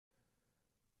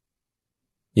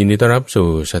ยินดีต้อนรับสู่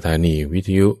สถานีวิท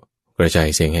ยุกระจาย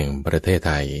เสียงแห่งประเทศไ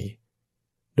ทย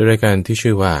โดยรายการที่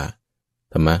ชื่อว่า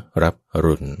ธรรมรับอ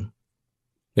รุณ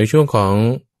ในช่วงของ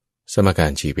สมกา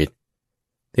รชีวิต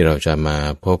ที่เราจะมา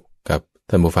พบกับ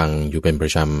ท่านผู้ฟังอยู่เป็นปร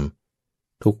ะจ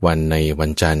ำทุกวันในวั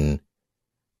นจันทร์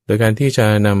โดยการที่จะ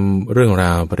นำเรื่องร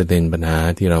าวประเด็นปัญหา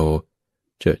ที่เรา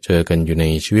เจอกันอยู่ใน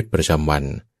ชีวิตประจำวัน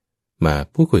มา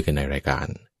พูดคุยกันในรายการ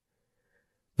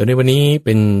โดยในวันนี้เ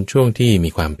ป็นช่วงที่มี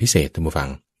ความพิเศษท่านผู้ฟัง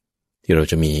ที่เรา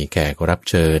จะมีแขกรับ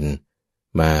เชิญ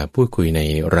มาพูดคุยใน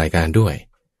รายการด้วย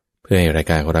เพื่อให้ราย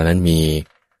การของเรานั้นมี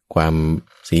ความ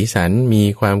สีสันมี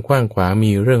ความกว้างขวาง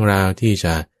มีเรื่องราวที่จ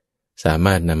ะสาม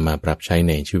ารถนำมาปรับใช้ใ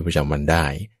นชีวิตประจำวันได้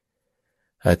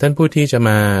ท่านผู้ที่จะม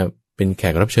าเป็นแข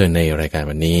กรับเชิญในรายการ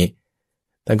วันนี้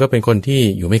ท่านก็เป็นคนที่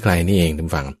อยู่ไม่ไกลนี่เองท่าน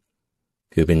ผู้ฟัง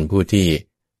คือเป็นผู้ที่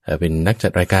เป็นนักจั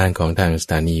ดรายการของทางส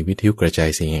ถานีวิทยุกระจาย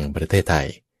เสียงแห่งประเทศไทย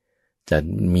จะ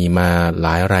มีมาหล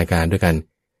ายรายการด้วยกัน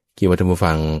คิดว่าท่านผู้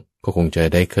ฟังก็คงจะ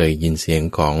ได้เคยยินเสียง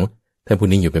ของท่านผู้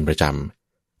นี้อยู่เป็นประจ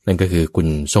ำนั่นก็คือคุณ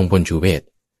ทรงพลชูเวศ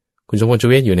คุณทรงพลชู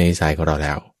เวศอยู่ในสายของเราแ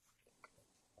ล้ว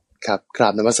ครับกรา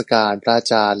บนมัสการพระอา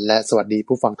จารย์และสวัสดี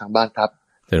ผู้ฟังทางบ้านครับ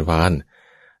เจริญพร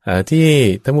ที่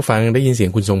ท่านผู้ฟังได้ยินเสียง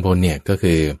คุณทรงพลเนี่ยก็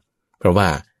คือเพราะว่า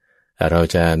เรา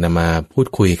จะนำมาพูด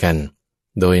คุยกัน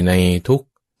โดยในทุก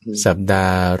สัปดา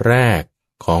ห์แรก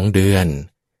ของเดือน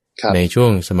ในช่ว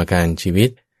งสมการชีวิต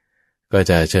ก็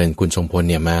จะเชิญคุณทรงพล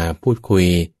เนี่ยมาพูดคุย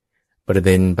ประเ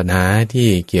ด็นปัญหาที่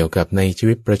เกี่ยวกับในชี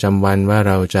วิตประจำวันว่า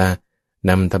เราจะ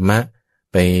นำธรรมะ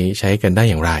ไปใช้กันได้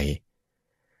อย่างไร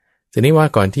ทีนี้ว่า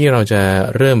ก่อนที่เราจะ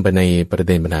เริ่มไปในประเ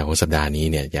ด็นปัญหาของสัปดาห์นี้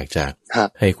เนี่ยอยากจะ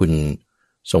ให้คุณ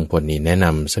ทรงพลนี่แนะน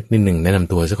ำสักนิดหนึ่งแนะน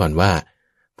ำตัวซะก่อนว่า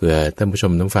เผื่อท่านผู้ช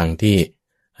มท่านฟังที่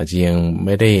อาจจะยังไ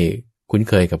ม่ได้คุ้น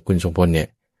เคยกับคุณทรงพลเนี่ย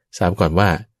ทราบก่อนว่า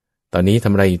ตอนนี้ท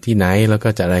ำอะไรอยู่ที่ไหนแล้วก็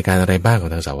จะรายการอะไรบ้างขอ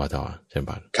งทางสวท.เชิญ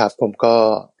บานครับผมก็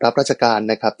รับราชการ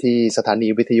นะครับที่สถานี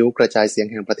วิทยุกระจายเสียง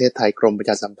แห่งประเทศไทยกรมประ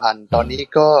ชาสัมพันธ์ตอนนี้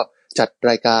ก็จัด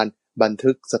รายการบัน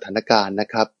ทึกสถานการณ์นะ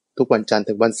ครับทุกวันจันทร์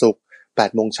ถึงวันศุกร์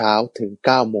 8 โมงเช้าถึง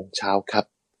 9 โมงเช้าครับ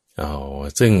อ๋อ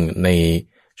ซึ่งใน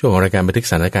ช่วงของรายการบันทึก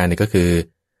สถานการณ์นี่ก็คือ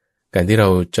การที่เรา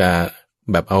จะ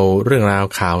แบบเอาเรื่องราว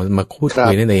ข่าวมาพูด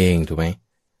คุยนั่นเองถูกไหม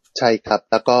ใช่ครับ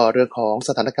แล้วก็เรื่องของส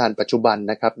ถานการณ์ปัจจุบัน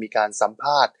นะครับมีการสัมภ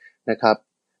าษณ์นะครับ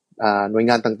หน่วย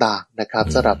งานต่างๆนะครับ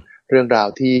สำหรับเรื่องราว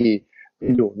ที่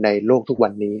อยู่ในโลกทุกวั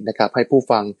นนี้นะครับให้ผู้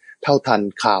ฟังเท่าทัน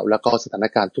ข่าวแล้วก็สถาน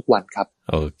การณ์ทุกวันครับ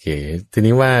โอเคที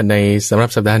นี้ว่าในสำหรับ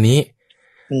สัปดาห์นี้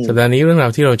เรื่องรา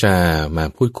วที่เราจะมา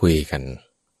พูดคุยกัน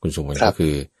คุณสมบัติก็คื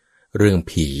อเรื่อง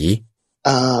ผี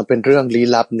เป็นเรื่องลี้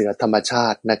ลับเหนือธรรมชา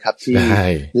ตินะครับที่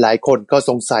หลายคนก็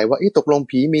สงสัยว่าตกลง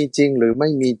ผีมีจริงหรือไม่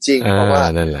มีจริงเพราะว่า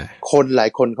คนหลาย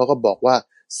คนเขาก็บอกว่า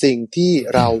สิ่งที่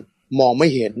เรามองไม่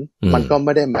เห็นมันก็ไ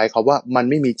ม่ได้หมายความว่ามัน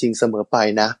ไม่มีจริงเสมอไป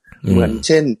นะเหมือนเ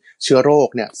ช่นเชื้อโรค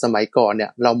เนี่ยสมัยก่อนเนี่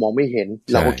ยเรามองไม่เห็น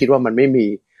เราก็คิดว่ามันไม่มี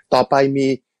ต่อไปมี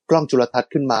กล้องจุลทรรศ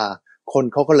น์ขึ้นมาคน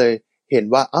เขาก็เลยเห็น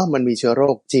ว่ามันมีเชื้อโร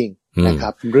คจริงนะครั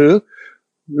บหรือ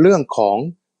เรื่องของ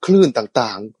คลื่นต่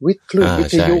างๆคลื่นวิ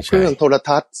ทยุเครื่องโทร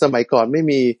ทัศน์สมัยก่อนไม่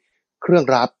มีเครื่อง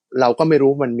รับเราก็ไม่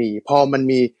รู้มันมีพอมัน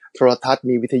มีโทรทัศน์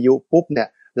มีวิทยุปุ๊บเนี่ย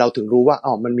เราถึงรู้ว่า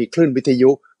มันมีคลื่นวิทยุ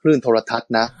คลื่นโทรทัศน์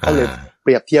นะก็เลยเป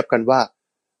รียบเทียบกันว่า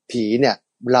ผีเนี่ย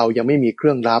เรายังไม่มีเค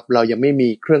รื่องรับเรายังไม่มี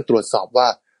เครื่องตรวจสอบว่า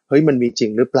เฮ้ยมันมีจริ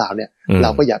งหรือเปล่าเนี่ยเรา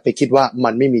ก็อย่าไปคิดว่ามั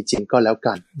นไม่มีจริงก็แล้ว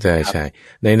กันใช่ใช่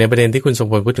ในประเด็นที่คุณทรง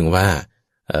พลพูดถึงว่า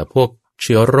พวกเ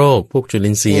ชื้อโรคพวกจุ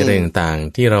ลินทรีย์อะไรต่าง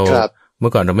ๆที่เราเมื่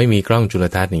อก่อนเราไม่มีกล้องจุล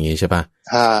ทรรศน์อย่างนี้ใช่ป่ะ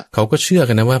เขาก็เชื่อ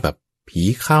กันนะว่าแบบผี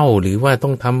เข้าหรือว่าต้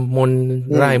องทำมนต์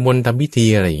ร่ายมนต์ทำพิธี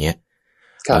อะไรอย่างเงี้ย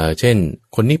เช่น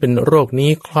คนนี้เป็นโรคนี้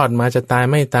คลอดมาจะตาย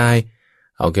ไม่ตาย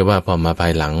เอาแค่ว่าพอมาภา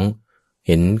ยหลังเ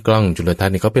ห็นกล้องจุลทรรศ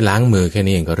น์นี่เขาไปล้างมือแค่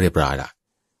นี้เองก็เรียบร้อยละ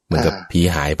เหมือนกับผี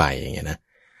หายไปอย่างเงี้ยนะ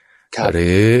หรื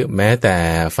อแม้แต่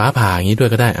ฟ้าผ่าอย่างนี้ด้ว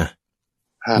ยก็ได้อะ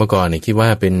เมื่อก่อนเนี่ยคิดว่า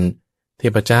เป็นเท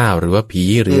พเจ้าหรือว่าผี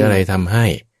หรืออะไรทำให้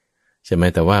ใช่ไหม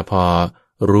แต่ว่าพอ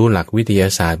รู้หลักวิทยา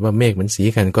ศาสตร์ว่าเมฆมันสี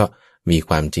กันก็มีค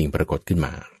วามจริงปรากฏขึ้นม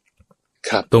า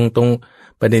ครับตรง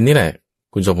ประเด็นนี้แหละ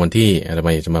คุณสมพลที่อาตม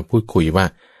าจะมาพูดคุยว่า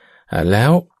แล้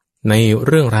วในเ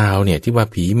รื่องราวเนี่ยที่ว่า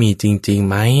ผีมีจริงๆ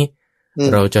ไหม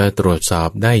เราจะตรวจสอบ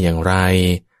ได้อย่างไร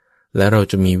และเรา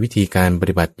จะมีวิธีการป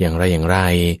ฏิบัติอย่างไร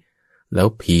แล้ว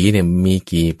ผีเนี่ยมี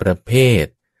กี่ประเภท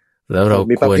แล้วเรา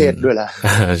มีประเภทด้วยล่ะ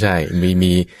ใช่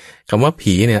มีคำว่า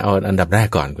ผีเนี่ยเอาอันดับแรก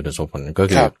ก่อนคุณสมพลก็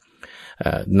คือ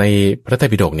ในพระไตร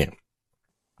ปิฎกเนี่ย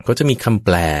เขาจะมีคำแป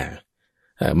ล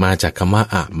มาจากคำว่า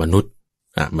มนุษย์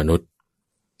มนุษย์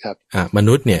ครับม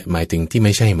นุษย์เนี่ยหมายถึงที่ไ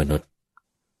ม่ใช่มนุษย์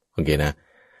โอเคนะ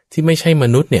ที่ไม่ใช่ม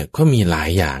นุษย์เนี่ยก็มีหลาย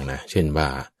อย่างนะเช่นว่า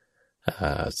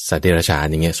สัตว์เดรัจฉาน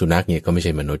อย่างเงี้ยสุนัขเนี่ยก็ไม่ใ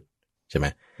ช่มนุษย์ใช่ไหม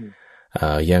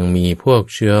ยังมีพวก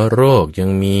เชื้อโรคยัง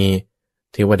มี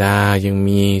เทวดายัง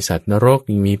มีสัตว์นรก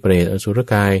ยังมีเปรตอสุร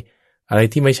กายอะไร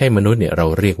ที่ไม่ใช่มนุษย์เนี่ยเรา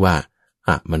เรียกว่าอ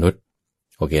มนุษย์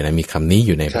โอเคนะมีคำนี้อ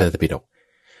ยู่ในพระไตรปิฎก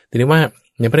ทีนี้ว่า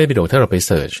ในพระไตรปิฎกถ้าเราไปเ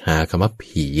สิร์ชหาคำว่า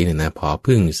ผีเนี่ยนะพอ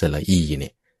พึ่งสระอีเนี่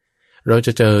ยเราจ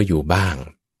ะเจออยู่บ้าง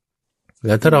แ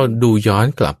ล้วถ้าเราดูย้อน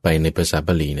กลับไปในภาษาบ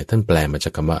าลีเนี่ยท่านแปลมาจา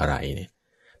กคำว่าอะไรเนี่ย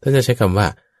ท่านจะใช้คำว่า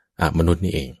มนุษย์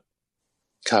นี่เอง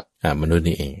ครับมนุษย์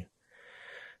นี่เอง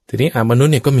ทีนี้มนุษ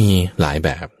ย์เนี่ยก็มีหลายแบ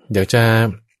บอยากจะ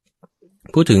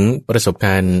พูดถึงประสบก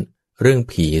ารณ์เรื่อง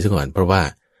ผีซะก่อนเพราะว่า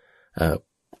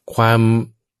ความ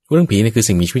เรื่องผีนี่คือ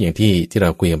สิ่งมีชีวิตอย่างที่เรา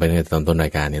คุยกันไปในตอนต้นรา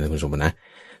ยการเนี่ยนะคุณสมบัตินะ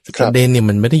ประเด็นเนี่ย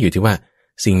มันไม่ได้อยู่ที่ว่า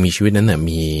สิ่งมีชีวิตนั้นน่ะ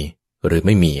มีหรือไ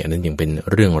ม่มีอันนั้นยังเป็น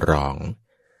เรื่องรอง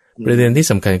ประเด็นที่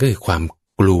สำคัญก็คือความ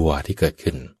กลัวที่เกิด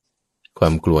ขึ้นควา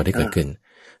มกลัวที่เกิดขึ้น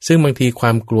ซึ่งบางทีคว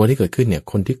ามกลัวที่เกิดขึ้นเนี่ย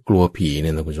คนที่กลัวผีเ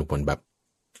นี่ยนะคุณสมบัติแบบ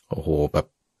โอ้โหแบบ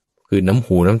คือน้ำ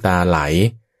หูน้ำตาไหล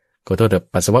ก็โทษแต่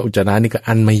ปัสสาวะอุจจาระนี่ก็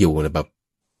อั้นไม่อยู่เลยแบบ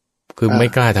คือไม่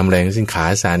กล้าทำแรงสิ้นขา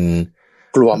สั่น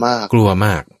กลัวมากกลัวม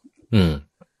าก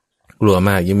กลัวม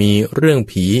ากยังมีเรื่อง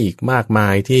ผีอีกมากมา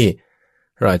ยที่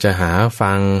เราจะหา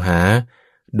ฟังหา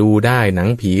ดูได้หนัง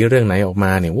ผีเรื่องไหนออกม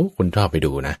าเนี่ยคุณชอบไป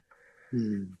ดูนะ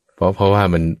เพราะว่า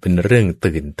มันเป็นเรื่อง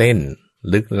ตื่นเต้น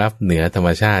ลึกลับเหนือธรรม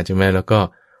ชาติใช่ไหมแล้วก็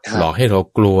หลอกให้เรา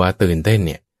กลัวตื่นเต้นเ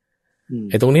นี่ย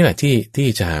ไอ้ตรงนี้แหละที่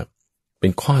จะเป็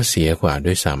นข้อเสียกว่า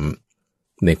ด้วยซ้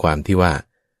ำในความที่ว่า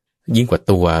ยิ่งกว่า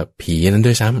ตัวผีนั้น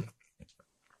ด้วยซ้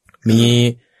ำมี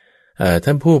ท่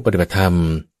านผู้ปฏิบัติธรรม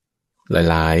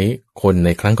หลายๆคนใน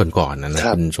ครั้งก่อนๆนะ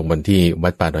คุณสมบัติที่วั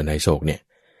ดป่าดอนไฮโศกเนี่ย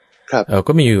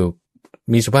ก็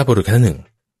มีสุภาพบุรุษท่านหนึ่ง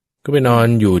ก็ไปนอน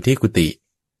อยู่ที่กุฏิ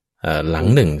หลัง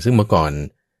หนึ่งซึ่งเมื่อก่อน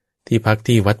ที่พัก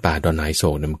ที่วัดป่าดอนไฮโศ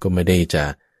กเนี่ยมันก็ไม่ได้จะ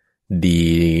ดี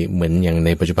เหมือนอย่างใน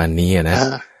ปัจจุบันนี้นะ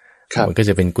มันก็จ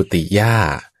ะเป็นกุฏิหญ้า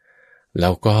แล้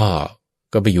วก็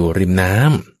ไปอยู่ริมน้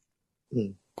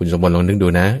ำคุณสมบัติลองนึกดู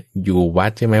นะอยู่วั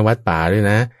ดใช่ไหมวัดป่าด้วย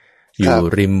นะอยู่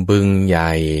ริมบึงให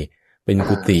ญ่เป็น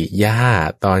กุฏิหญ้า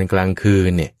ตอนกลางคืน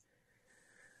เนี่ย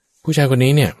ผู้ชายคน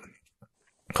นี้เนี่ย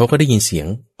เขาก็ได้ยินเสียง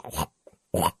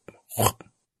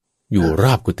อยู่ร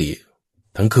อบกุฏิ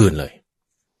ทั้งคืนเลย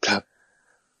ครับ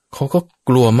เขาก็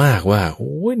กลัวมากว่าโ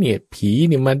อ้ยเนี่ยผี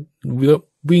เนี่ยมา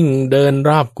วิ่งเดิน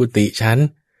รอบกุฏิฉัน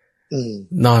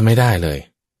นอนไม่ได้เลย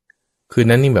คืน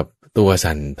นั้นนี่แบบตัว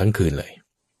สั่นทั้งคืนเลย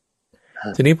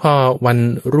ทีนี้พอวัน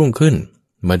รุ่งขึ้น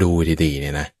มาดูดีๆเ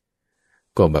นี่ยนะ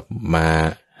ก็แบบมา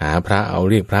หาพระเอา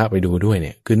เรียกพระไปดูด้วยเ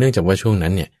นี่ยคือเนื่องจากว่าช่วงนั้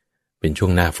นเนี่ยเป็นช่ว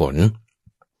งหน้าฝน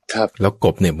ครับแล้วก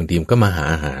บเนี่ยบางทีมันก็มาหา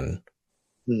อาหาร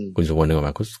คุณสมบูรณ์นึกออกม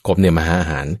ากบเนี่ยมาหาอา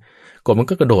หารกบมัน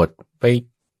ก็กระโดดไป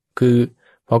คือ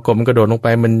พอกบมันกระโดดลงไป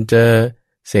มันเจอ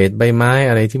เศษใบไม้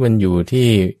อะไรที่มันอยู่ที่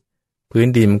พื้น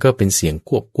ดินก็เป็นเสียง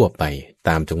ควบไปต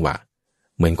ามจังหวะ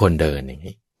เหมือนคนเดินอย่าง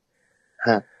นี้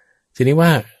ทีนี้ว่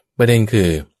าประเด็นคือ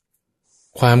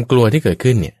ความกลัวที่เกิด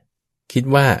ขึ้นเนี่ยคิด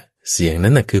ว่าเสียง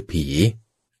นั้นน่ะคือผี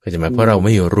ก็จะมาเพราะเราไ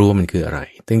ม่รู้มันคืออะไร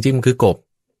จริงๆมันคือกบ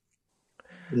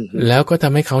แล้วก็ท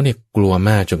ำให้เขาเนี่ยกลัว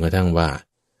มากจนกระทั่งว่า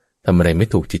ทำอะไรไม่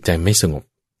ถูกจิตใจไม่สงบ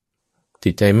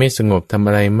จิตใจไม่สงบทำอ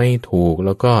ะไรไม่ถูกแ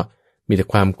ล้วก็มีแต่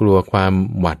ความกลัวความ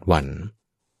หวาดหวั่น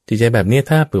จิตใจแบบนี้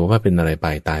ถ้าเผื่อว่าเป็นอะไรไป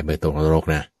ตายไปตกนรก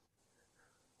นะ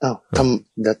อ้าว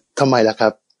ทำไมล่ะครั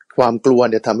บความกลัว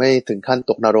เนี่ยทำให้ถึงขั้น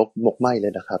ตกนรกหมกไหม้เล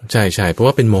ยนะครับใช่เพราะ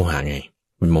ว่าเป็นโมหะไง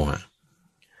เป็นโมหะ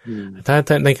ถ้า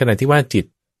ในขณะที่ว่าจิต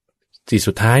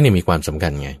สุดท้ายเนี่ยมีความสำคั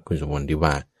ญไงคุณสมบูรณ์ที่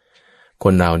ว่าค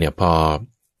นเราเนี่ยพอ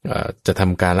จะท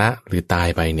ำกาละหรือตาย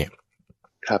ไปเนี่ย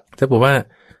ครับถ้าบอกว่า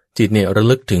จิตเนี่ยระ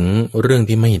ลึกถึงเรื่อง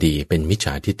ที่ไม่ดีเป็นมิจฉ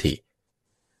าทิฏฐิ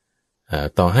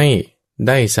ต่อให้ไ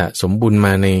ด้สะสมบุญม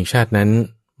าในชาตินั้น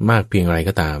มากเพียงไร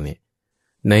ก็ตามเนี่ย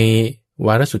ในว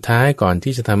าระสุดท้ายก่อน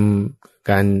ที่จะทำ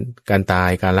การตาย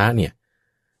กาละเนี่ย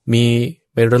มี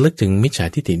ไประลึกถึงมิจฉา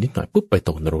ทิฏฐินิดหน่อยปุ๊บไปต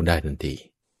กนรกได้ทันที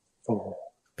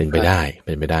เป็นไปได้เ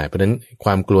พราะฉะนั้นคว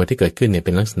ามกลัวที่เกิดขึ้นเนี่ยเ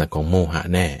ป็นลักษณะของโมหะ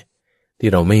แน่ที่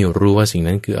เราไม่รู้ว่าสิ่ง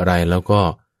นั้นคืออะไรแล้วก็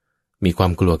มีควา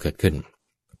มกลัวเกิดขึ้น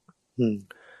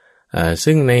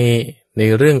ซึ่งใน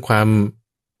เรื่องคว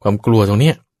ามกลัวตรงเ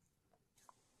นี้ย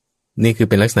นี่คือ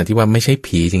เป็นลักษณะที่ว่าไม่ใช่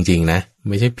ผีจริงๆนะ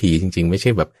ไม่ใช่ผีจริงๆไม่ใช่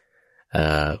แบบ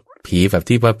ผีแบบ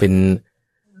ที่ว่าเป็น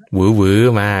หวือ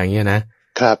มาอย่างเงี้ยนะ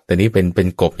ครับแต่นี้เป็น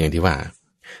กบอย่างที่ว่า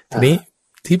ทีนี้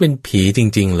ที่เป็นผีจ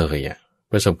ริงๆเลยอ่ะ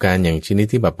ประสบการณ์อย่างชนิด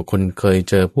ที่แบบคนเคย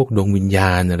เจอพวกดวงวิญญ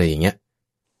าณอะไรอย่างเงี้ย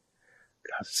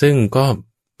ซึ่งก็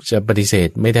จะปฏิเสธ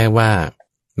ไม่ได้ว่า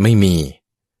ไม่มี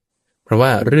เพราะว่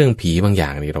าเรื่องผีบางอย่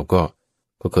างนี่เราก็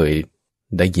เคย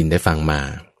ได้ยินได้ฟังมา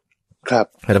ครับ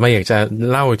แต่ไม่อยากจะ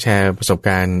เล่าแชร์ประสบก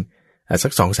ารณ์สั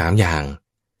ก 2-3 อย่าง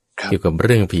เกี่ยวกับเ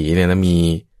รื่องผีเนี่ยนะมี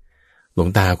หลวง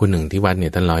ตาคนหนึ่งที่วัดเนี่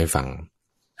ยท่านเล่าให้ฟัง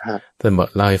ท่านบอก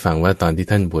เล่าให้ฟังว่าตอนที่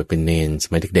ท่านบวชเป็นเนนส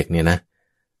มัยเด็กๆเนี่ยนะ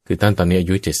คือท่านตอนนี้อา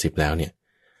ยุ70แล้วเนี่ย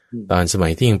ตอนสมั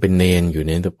ยที่ยังเป็นเนนอยู่เ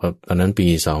นี่ยตอนนั้นปี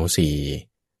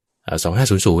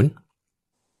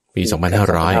2500ปี2500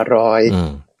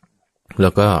แล้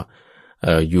วก็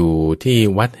อยู่ที่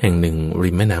วัดแห่งหนึ่งริ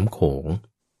มแม่น้ำโขง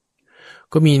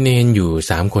ก็มีเนนอยู่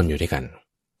3คนอยู่ด้วยกัน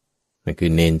นั่นคื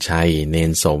อเนนชัยเน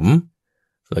นสม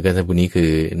แล้วก็ท่านผู้นี้คื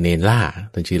อเนนล่า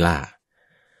ท่านชื่อล่า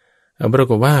ปรา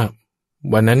กฏว่า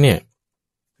วันนั้นเนี่ย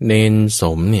เนนส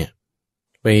มเนี่ย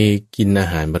ไปกินอา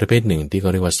หารประเภทหนึ่งที่เขา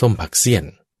เรียกว่าส้มผักเสี้ยน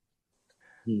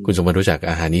คุณสมบัติรู้จัก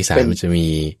อาหารอีสานมันจะมี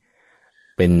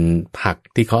เป็นผัก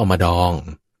ที่เขาเอามาดอง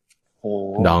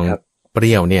เป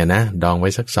รี้ยวเนี่ยนะดองไว้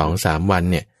สัก 2-3 วัน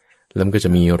เนี่ยแล้วมันก็จะ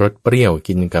มีรสเปรี้ยว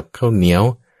กินกับข้าวเหนียว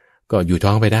ก็อยู่ท้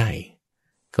องไปได้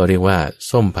ก็เรียกว่า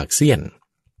ส้มผักเสี้ยน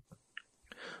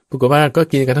ปรากฏว่าก็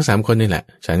กินกันทั้ง3คนนี่แหละ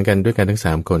ฉันกันด้วยกันทั้ง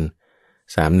3คน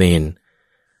3เนน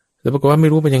แล้วปรากฏว่าไม่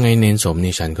รู้เป็นยังไงเนนสม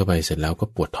นี่ฉันเข้าไปเสร็จแล้วก็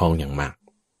ปวดท้องอย่างมาก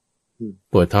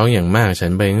ปวดท้องอย่างมากฉั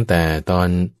นไปตั้งแต่ตอน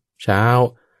เช้า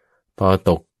พอ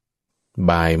ตก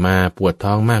บ่ายมาปวด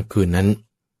ท้องมากคืนนั้น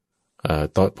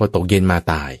พอตกเย็นมา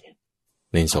ตาย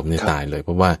เนนสมเนี่ยตายเลยเพ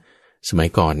ราะว่าสมัย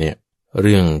ก่อนเนี่ยเ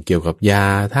รื่องเกี่ยวกับยา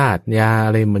ธาตุยาอ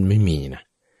ะไรมันไม่มีนะ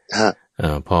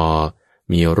พอ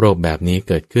มีโรคแบบนี้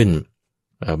เกิดขึ้น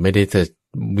ไม่ได้จะ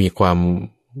มีความ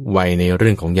ไวในเรื่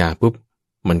องของยาปุ๊บ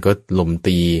มันก็ลม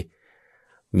ตี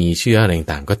มีเชื้ออะไร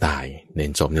ต่างๆก็ตายเน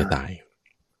นสมเนี่ยตาย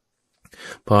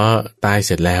พอตายเ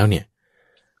สร็จแล้วเนี่ย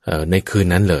ในคืน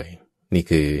นั้นเลยนี่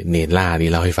คือเนนล่าที่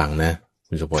เล่าให้ฟังนะ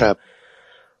คุณสุพล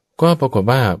ก็ปรากฏ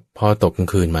ว่าพอตกกลาง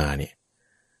คืนมาเนี่ย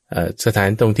สถาน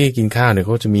ตรงที่กินข้าวเนี่ยเข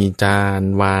าจะมีจาน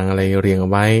วางอะไรเรียงเอา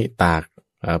ไว้ตาก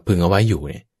ผึ่งเอาไว้อยู่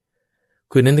เนี่ย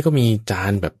คืนนั้นก็มีจา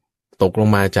นแบบตกลง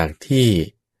มาจากที่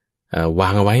วา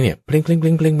งเอาไว้เนี่ยเพลง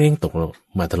ตกลง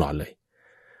มาตลอดเลย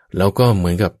แล้วก็เหมื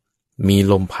อนกับมี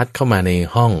ลมพัดเข้ามาใน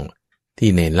ห้องที่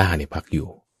เนนล่าเนี่ยพักอยู่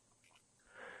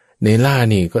เนนล่า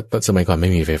นี่ก็สมัยก่อนไ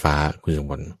ม่มีไฟฟ้าคุณสม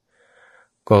บัติ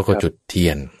ก็จุดเที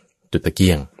ยนจุดตะเกี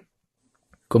ยง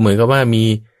ก็เหมือนกับว่ามี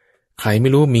ใครไม่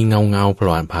รู้มีเงา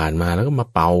ผ่านมาแล้วก็มา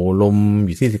เป่าลมอ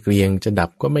ยู่ที่ตะเกียงจะดับ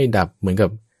ก็ไม่ดับเหมือนกับ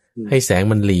ให้แสง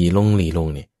มันหลีลงเ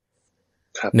นี่ย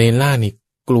เนนล่านี่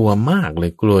กลัวมากเล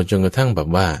ยกลัวจนกระทั่งแบบ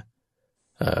ว่า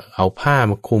เอาผ้า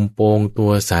มาคลุมโปงตั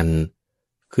วสั่น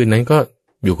คืนนั้นก็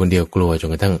อยู่คนเดียวกลัวจน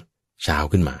กระทั่งเช้า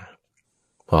ขึ้นมา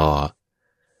พอ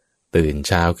ตื่นเ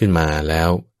ช้าขึ้นมาแล้ว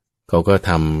เขาก็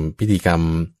ทำพิธีกรรม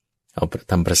เอา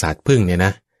ทำประสาทผึ้งเนี่ยน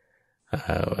ะ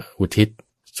อุทิศ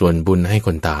ส่วนบุญให้ค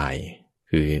นตาย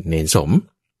คือเนนสม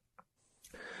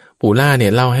ปู่ล่าเนี่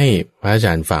ยเล่าให้พระอาจ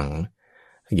ารย์ฟัง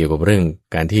เกี่ยวกับเรื่อง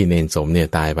การที่เนนสมเนี่ย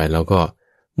ตายไปแล้วก็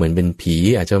เหมือนเป็นผี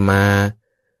อาจจะมา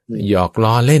หยอก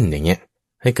ล้อเล่นอย่างเงี้ย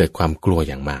ให้เกิดความกลัว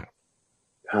อย่างมาก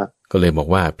ก็เลยบอก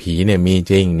ว่าผีเนี่ยมี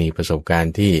จริงนี่ประสบการ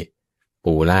ณ์ที่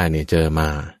ปู่ล่าเนี่ยเจอมา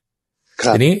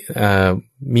ทีนี้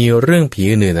มีเรื่องผี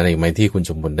อื่นอะไรไหมที่คุณ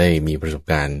สมบูรณ์ได้มีประสบ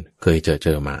การณ์เคยเจ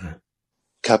อมา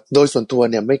ครับโดยส่วนตัว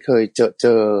เนี่ยไม่เคยเจ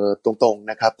อตรงๆ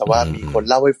นะครับแต่ว่ามีคน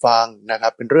เล่าให้ฟังนะครั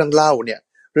บเป็นเรื่องเล่าเนี่ย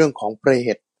เรื่องของเปร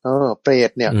ตเปรต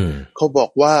เนี่ยเขาบอก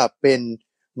ว่าเป็น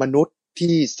มนุษย์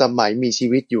ที่สมัยมีชี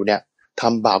วิตอยู่เนี่ยท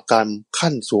ำบาปกรรม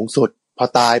ขั้นสูงสุดพอ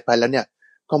ตายไปแล้วเนี่ย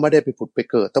ก็ไม่ได้ไปผุดไป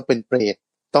เกิดต้องเป็นเปรต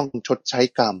ต้องชดใช้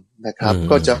กรรมนะครับ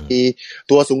ก็จะมี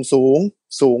ตัวสู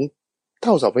งเ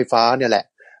ท่าเสาไฟฟ้าเนี่ยแหละ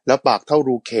แล้วปากเท่า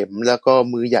รูเข็มแล้วก็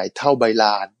มือใหญ่เท่าใบล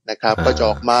านนะครับก็จะ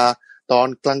ออกมาตอน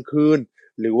กลางคืน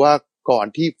หรือว่าก่อน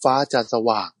ที่ฟ้าจะส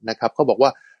ว่างนะครับเขาบอกว่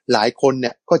าหลายคนเ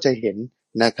นี่ยก็จะเห็น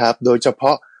นะครับโดยเฉพ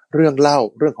าะเรื่องเล่า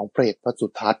เรื่องของเปรตพระสุ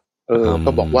ทัศน์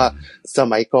ก็บอกว่าส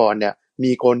มัยก่อนเนี่ย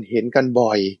มีคนเห็นกันบ่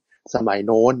อยสมัยโ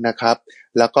น้นนะครับ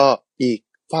แล้วก็อีก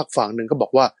ฝากฝั่งหนึ่งก็บอ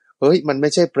กว่าเฮ้ยมันไม่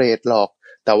ใช่เปรตหรอก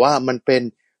แต่ว่ามันเป็น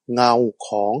เงาข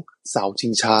องเสาชิ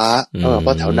งช้าเพร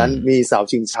าะแถวนั้นมีเสา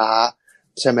ชิงช้า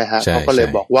ใช่ไหมฮะเขาก็เลย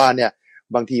บอกว่าเนี่ย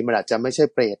บางทีมันอาจจะไม่ใช่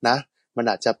เปรตนะมัน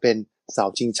อาจจะเป็นเสา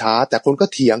ชิงช้าแต่คนก็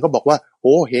เถียงก็บอกว่าโ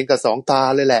อ้เห็นกับ2 ตา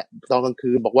เลยแหละตอนกลาง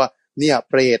คืนบอกว่าเนี่ย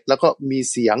เปรตแล้วก็มี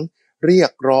เสียงเรีย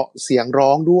กร้องเสียงร้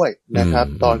องด้วยนะครับ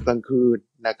ตอนกลางคืน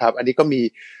นะครับอันนี้ก็มี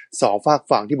2 ฝาก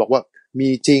ฝั่งที่บอกว่ามี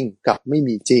จริงกับไม่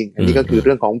มีจริงอันนี้ก็คือเ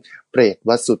รื่องของเปรต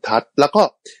วัดสุทัศน์แล้วก็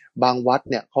บางวัด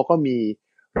เนี่ยเขาก็มี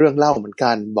เรื่องเล่าเหมือน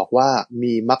กันบอกว่า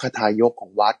มีมัคคทายกขอ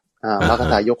งวัดมัคค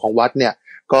ทายกของวัดเนี่ย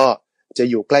ก็จะ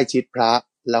อยู่ใกล้ชิดพระ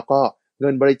แล้วก็เงิ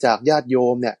นบริจาคญาติโย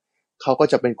มเนี่ยเขาก็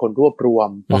จะเป็นคนรวบรวม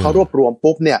พอเขารวบรวม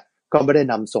ปุ๊บเนี่ยก็ไม่ได้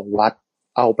นำส่งวัด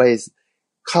เอาไป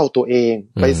เข้าตัวเอง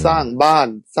ไปสร้างบ้าน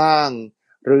สร้าง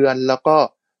เรือนแล้วก็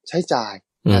ใช้จ่าย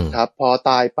นะครับพอ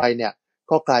ตายไปเนี่ย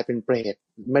ก็กลายเป็นเปรต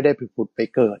ไม่ได้ผุดไป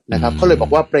เกิดนะครับเขาเลยบอ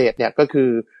กว่าเปรตเนี่ยก็คือ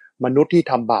มนุษย์ที่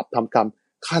ทำบาปทำกรรม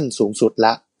ขั้นสูงสุดล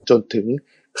ะจนถึง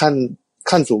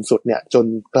ขั้นสูงสุดเนี่ยจน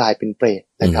กลายเป็นเปรต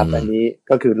นะครับอันนี้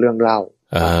ก็คือเรื่องเล่า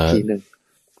ทีนึง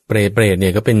เปรตเนี่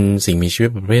ยก็เป็นสิ่งมีชีวิต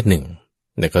ประเภทหนึ่ง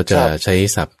เนี่ยเขาจะใช้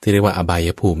ศัพท์ที่เรียกว่าอบาย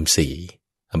ภูมิสี่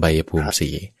อบายภูมิ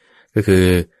สี่ก็คือ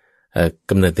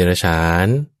กำเนิดเดรัจฉาน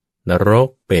นรก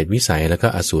เปรตวิสัยแล้วก็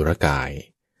อสูรกาย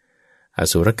อ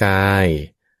สูรกาย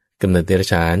กำเนิดเดรัจ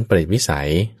ฉานเปรตวิสัย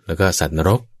แล้วก็สัตว์นร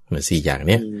กเหมือน4อย่างเ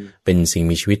นี้ยเป็นสิ่ง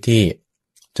มีชีวิตที่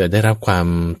จะได้รับความ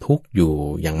ทุกข์อยู่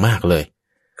อย่างมากเลย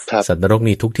สัตว์นรก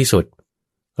นี่ทุกข์ที่สุด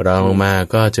รองลงมา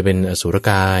ก็จะเป็นอสูร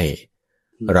กาย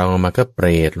รองลงมาก็เปร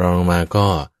ตรองลงมาก็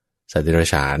สัตว์เดรัจ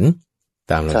ฉาน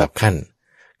ตามลำดับขั้น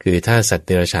คือถ้าสัตว์เ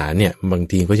ดรัจฉานเนี่ยบาง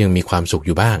ทีก็ยังมีความสุขอ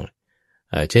ยู่บ้าง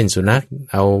เช่นสุนัข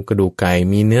เอากระดูกไก่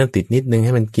มีเนื้อติดนิดนึงใ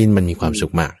ห้มันกินมันมีความสุ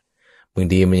ขมากบาง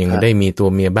ทีมันยังได้มีตัว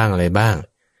เมียบ้างอะไรบ้าง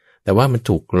แต่ว่ามัน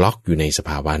ถูกล็อกอยู่ในสภ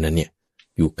าวะนั้นเนี่ย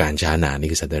อยู่การช้านานนี่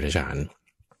คือสัตว์เดรัจฉาน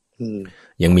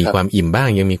ยังมีความอิ่มบ้าง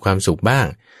ยังมีความสุขบ้าง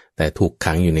แต่ถูก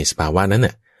ขังอยู่ในสภาวะนั้น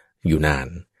น่ะอยู่นาน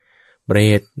เปร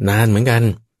ตนานเหมือนกัน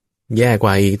แย่ก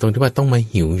ว่าอีกตรงที่ว่าต้องมา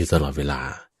หิวอยู่ตลอดเวลา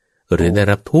หรือได้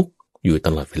รับทุกข์อยู่ต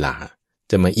ลอดเวลา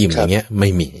จะมาอิ่มอย่างเงี้ยไม่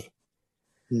มี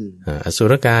อสุ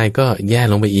รกายก็แย่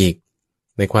ลงไปอีก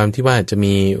ในความที่ว่าจะ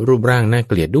มีรูปร่างน่าเ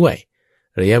กลียดด้วย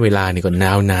ระยะเวลานี่ก็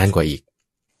นานกว่าอีก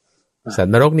สัต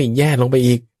ว์นรกนี่แย่ลงไป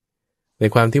อีกใน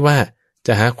ความที่ว่าจ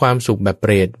ะหาความสุขแบบเ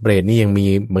ปรตนี่ยังมี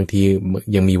บางที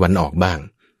ยังมีวันออกบ้าง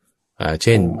เ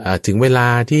ช่นถึงเวลา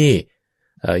ที่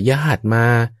ญาติมา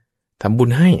ทำบุญ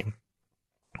ให้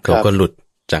เขาก็หลุด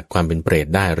จากความเป็นเปรต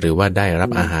ได้หรือว่าได้รับ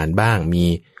อาหารบ้างมี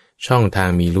ช่องทาง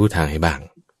มีรู้ทางให้บ้าง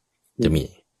จะมี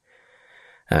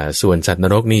ส่วนสัตว์น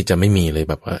รกนี่จะไม่มีเลย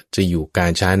แบบจะอยู่กา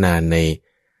รช้านาน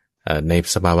ใน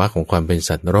สภาวะของความเป็น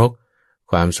สัตว์นรก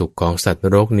ความสุขของสัตว์น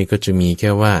รกนี่ก็จะมีแ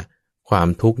ค่ว่าความ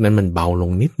ทุกข์นั้นมันเบาล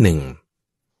งนิดหนึ่ง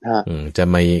จะ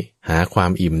ไม่หาควา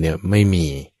มอิ่มเนี่ยไม่มี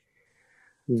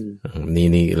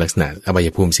นี่ลักษณะอบาย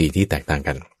ภูมิสี่ที่แตกต่าง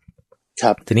กันค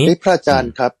รับทีนี้พระอาจาร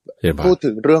ย์ครับพูด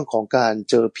ถึงเรื่องของการ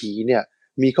เจอผีเนี่ย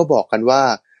มีเขาบอกกันว่า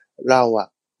เรา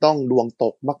ต้องดวงต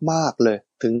กมากๆเลย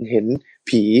ถึงเห็น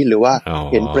ผีหรือว่า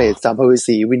เห็นเปรตสัมภเว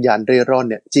สีวิญญาณเร่ร่อน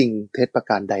เนี่ยจริงเท็จประ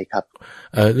การใดครับ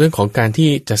เรื่องของการที่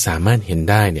จะสามารถเห็น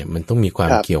ได้เนี่ยมันต้องมีควา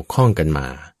มเกี่ยวข้องกันมา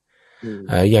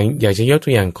อย่างอยากจะยกตั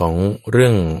วอย่างของเรื่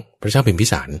องพระเจ้าพิมพิ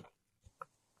สาร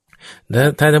และ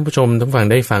ถ้าท่านผู้ชมท่านฟัง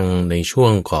ได้ฟังในช่ว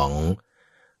งของ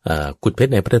กุฎเพช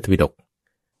รในพระธรรมปิฎก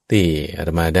ที่อาต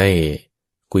มาได้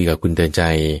คุยกับคุณเตือนใจ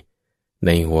ใ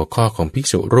นหัวข้อของภิก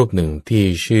ษุรูปหนึ่งที่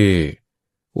ชื่อ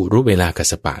อุรุเวลากัส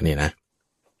สปะเนี่ยนะ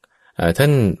ท่า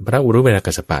นพระอุรุเวลา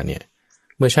กัสสปะเนี่ย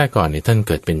เมื่อชาติก่อนเนี่ยท่านเ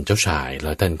กิดเป็นเจ้าชายแ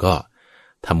ล้วท่านก็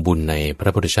ทำบุญในพร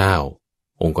ะพุทธเจ้า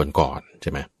องค์ก่อนๆใ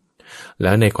ช่ไหมแ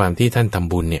ล้วในความที่ท่านท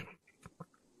ำบุญเนี่ย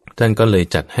ท่านก็เลย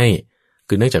จัดให้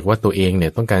คือเนื่องจากว่าตัวเองเนี่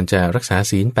ยต้องการจะรักษา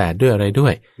ศีล8ด้วยอะไรด้ว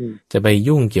ยจะไป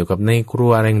ยุ่งเกี่ยวกับในครั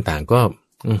วอะไรต่างๆก็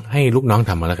ให้ลูกน้องท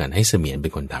ำมาแล้วกันให้เสมียนเป็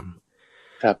นคนท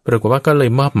ำครับปรากฏว่าก็เลย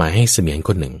มอบหมายให้เสมียนค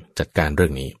นหนึ่งจัดการเรื่อ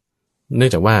งนี้เนื่อ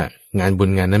งจากว่างานบุญ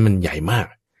งานนั้นมันใหญ่มาก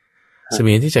เส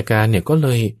มียนที่จัดการเนี่ยก็เล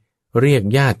ยเรียก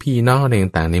ญาติพี่น้องอะไร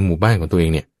ต่างๆในหมู่บ้านของตัวเอง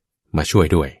เนี่ยมาช่วย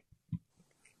ด้วย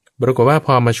ปรากฏว่าพ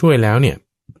อมาช่วยแล้วเนี่ย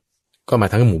ก็มา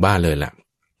ทั้งหมู่บ้านเลยแหละ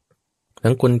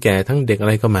ทั้งคนแก่ทั้งเด็กอะ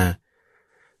ไรก็มา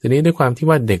ทีนี้ด้วยความที่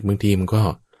ว่าเด็กบางทีมันก็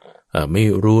ไม่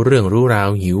รู้เรื่องรู้ราว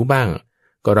หิวบ้าง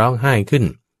ก็ร้องไห้ขึ้น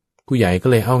ผู้ใหญ่ก็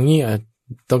เลยเอางี้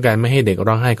ต้องการไม่ให้เด็ก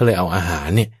ร้องไห้ก็เลยเอาอาหาร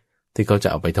เนี่ยที่เขาจะ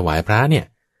เอาไปถวายพระเนี่ย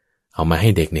เอามาให้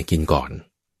เด็กเนี่ยกินก่อน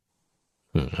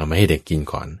เอามาให้เด็กกิน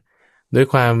ก่อนด้วย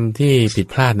ความที่ผิด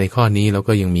พลาดในข้อนี้แล้ว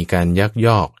ก็ยังมีการยักย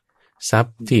อกทรัพ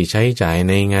ย์ที่ใช้จ่าย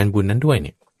ในงานบุญนั้นด้วยเ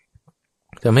นี่ย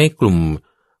จะไม่ให้กลุ่ม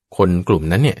คนกลุ่ม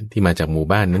นั้นเนี่ยที่มาจากหมู่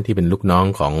บ้านนั้นที่เป็นลูกน้อง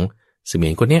ของเสมี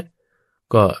ยนคนเนี้ย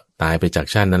ก็ตายไปจาก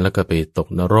ชาตินั้นแล้วก็ไปตก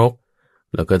นรก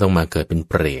แล้วก็ต้องมาเกิดเป็น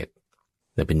เปรต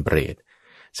แต่เป็นเปรต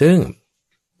ซึ่ง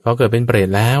พอเกิดเป็นเปรต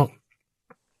แล้ว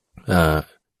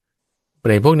เป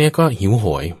รตพวกนี้ก็หิวโห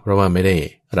ยเพราะว่าไม่ได้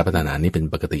รับประทานอาหารนี่เป็น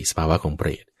ปกติสภาวะของเปร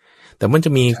ตแต่มันจะ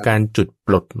มีการจุดป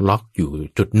ลดล็อกอยู่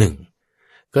จุดหนึ่ง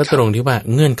ก็ตรงที่ว่า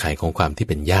เงื่อนไขของความที่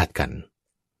เป็นญาติกัน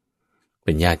เ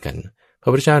ป็นญาติกันพระ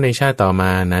พุทธเจ้าในชาติต่อม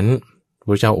านั้นพระ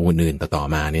พุทธเจ้าองค์อื่นต่อ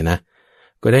มาเนี่ยนะ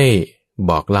ก็ได้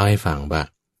บอกเล่าให้ฟังว่า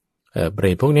เปร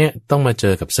ตพวกนี้ต้องมาเจ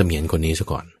อกับเสมียนคนนี้ซะ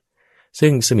ก่อนซึ่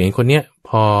งเสมียนคนนี้พ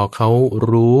อเขา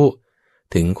รู้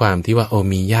ถึงความที่ว่า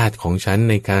มีญาติของฉัน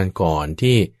ในการก่อน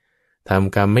ที่ท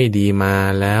ำกรรมไม่ดีมา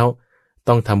แล้ว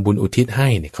ต้องทำบุญอุทิศให้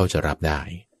เนี่ยเขาจะรับได้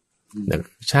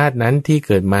ชาตินั้นที่เ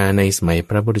กิดมาในสมัย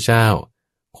พระพุทธเจ้า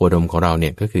โคดมของเราเนี่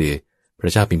ยก็คือพร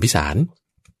ะเจ้าพิมพิสาร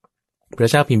พระ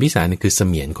เจ้าพิมพิสารนี่คือเส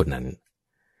มียนคนนั้น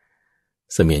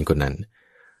เสมียนคนนั้น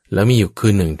แล้วมีอยู่คื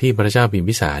นหนึ่งที่พระเจ้าพิม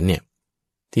พิสารเนี่ย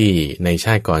ที่ในช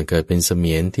าติก่อนเกิดเป็นเส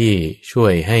มียนที่ช่ว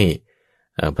ยให้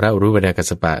พระอุรุเวลากัส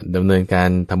สปะดำเนินการ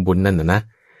ทำบุญนั่นนะ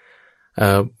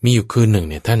มีอยู่คืนหนึ่ง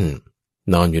เนี่ยท่าน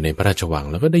นอนอยู่ในพระราชวัง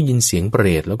แล้วก็ได้ยินเสียงเปร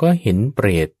ตแล้วก็เห็นเปร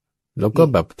ต แล้วก็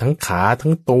แบบทั้งขาทั้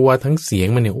งตัวทั้งเสียง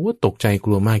มันเนี่ยโอ้ตกใจก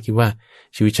ลัวมากคิดว่า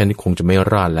ชีวิตฉันนี่คงจะไม่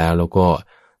รอดแล้วก็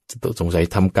สงสัย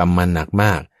ทำกรรมมันหนักม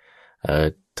าก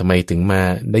ทำไมถึงมา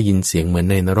ได้ยินเสียงเหมือน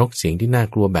ในนรกเสียงที่น่า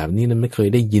กลัวแบบนี้นั้นไม่เคย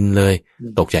ได้ยินเลย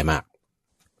ตกใจมาก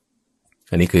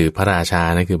อันนี้คือพระราชา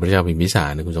นะคือพระเจ้าพิมพิสา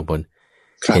รนะคุณทรงพล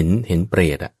เห็นเปร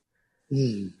ตอ่ะ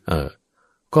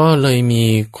ก็เลยมี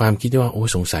ความคิดว่าโอ้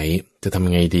สงสัยจะทำ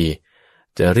ยังไงดี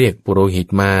จะเรียกปุโรหิต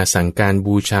มาสั่งการ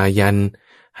บูชายัน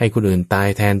ให้คนอื่นตาย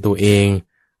แทนตัวเอง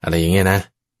อะไรอย่างเงี้ยนะ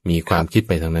มีความคิดไ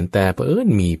ปทางนั้นแต่เผอิญ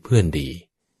มีเพื่อนดี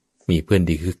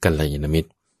คือกัลยาณมิตร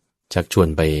ชักชวน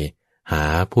ไปหา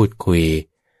พูดคุย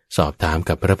สอบถาม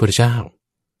กับพระพุทธเจ้า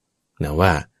นะว่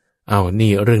า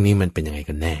นี่เรื่องนี้มันเป็นยังไง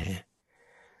กันแน่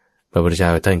พระพุทธเจ้า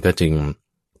ท่านก็จึง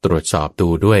ตรวจสอบดู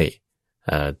ด้วย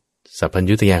สัพพัญ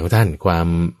ญุตญาณของท่านความ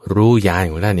รู้ญาณ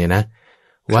ของท่านเนี่ยนะ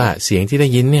ว่าเสียงที่ได้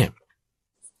ยินเนี่ย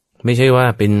ไม่ใช่ว่า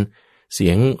เป็นเสี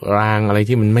ยงรางอะไร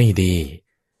ที่มันไม่ดี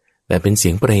แต่เป็นเสี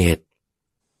ยงเปรต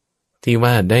ที่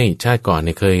ว่าได้ชาติก่อนเ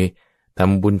นี่ยเคยท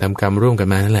ำบุญทำกรรมร่วมกัน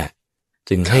มานั่นแหละ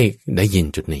จึงให้ได้ยิน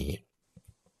จุดนี้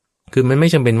คือมันไม่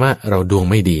จำเป็นว่าเราดวง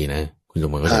ไม่ดีนะคุณส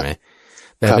มบัติเข้าใจไหม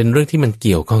แต่เป็นเรื่องที่มันเ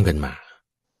กี่ยวข้องกันมา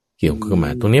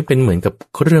ตรงนี้เป็นเหมือนกับ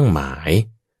เครื่องหมาย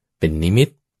เป็นนิมิต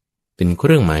เป็นเค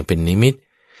รื่องหมายเป็นนิมิต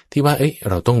ที่ว่า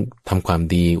เราต้องทำความ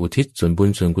ดีอุทิศส่วนบุญ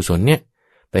ส่วนกุศลเนี่ย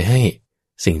ไปให้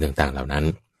สิ่งต่างๆเหล่านั้น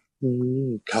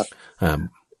ครับ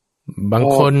บาง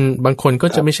คนก็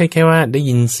จะไม่ใช่แค่ว่าได้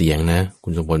ยินเสียงนะคุ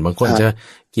ณสมบัติบางคนจะ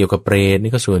เกี่ยวกับเปรต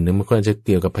นี่ก็ส่วนหนึ่งบางคนอาจจะเ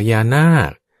กี่ยวกับพญานา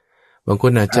คบางค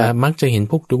นอาจจะมักจะเห็น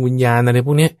พวกดวงวิญญาณอะไรพ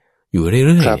วกนี้อยู่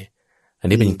เรื่อยๆอัน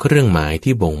นี้เป็นเครื่องหมาย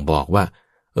ที่บ่งบอกว่า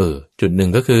จุดหนึ่ง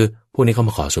ก็คือพวกนี้เขา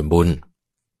มาขอส่วนบุญ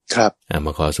ครับม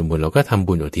าขอส่วนบุญเราก็ทำ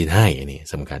บุญอุทิศให้อันนี้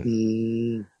สำคัญ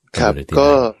ครับก็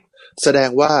แสดง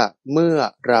ว่าเมื่อ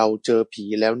เราเจอผี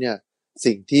แล้วเนี่ย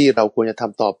สิ่งที่เราควรจะท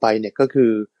ำต่อไปเนี่ยก็คื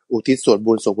ออุทิศส่วน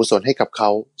บุญส่วนกุศลให้กับเขา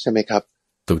ใช่ไหมครับ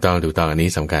ถูกต้องอันนี้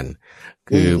สำคัญ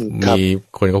คือมี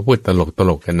คนเขาพูดต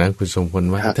ลกกันนะคุณทรงพล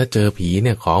ว่าถ้าเจอผีเ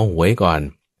นี่ยขอหวยก่อน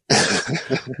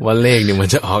ว่าเลขเนี่ยมัน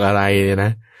จะออกอะไรเนี่ยน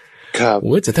ะครับโ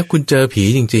อ้แต่ถ้าคุณเจอผี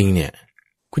จริงๆเนี่ย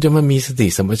คุณจะมามีสติ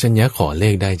สัมปชัญญะขอเล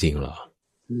ขได้จริงเหรอ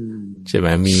ใช่ไหม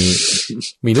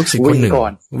มีลูกศิษย์คนหนึ่ง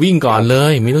วิ่งก่อนเล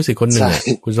ยมีลูกศิษย์คนหนึ่ง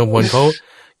คุณทรงพลเขา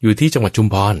อยู่ที่จังหวัดชุม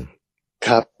พรค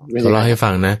รับเขาเล่าให้ฟั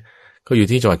งนะเขาอยู่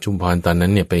ที่จังหวัดชุมพรตอนนั้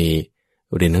นเนี่ยไป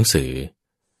เรียนหนังสือ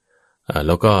แ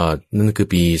ล้วก็นั่นคือ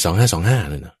ปี2525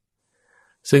เลยนะ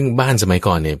ซึ่งบ้านสมัย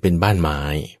ก่อนเนี่ยเป็นบ้านไม้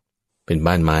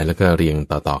แล้วก็เรียง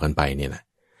ต่อกันไปเนี่ยแหละ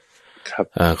ครับ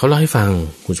เขาเล่าให้ฟัง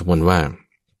คุณสมพลว่า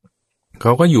เข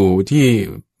าก็อยู่ที่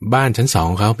บ้านชั้น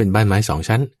2เขาเป็นบ้านไม้2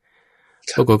ชั้น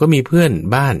ปรากฏก็มีเพื่อน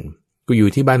บ้านก็อยู่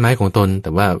ที่บ้านไม้ของตนแ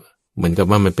ต่ว่าเหมือนกับ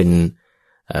ว่ามันเ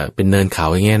ป็นเนินเขา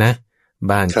อย่างเงี้ยนะ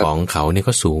บ้านของเขาเนี่ย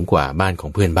ก็สูงกว่าบ้านขอ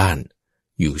งเพื่อนบ้าน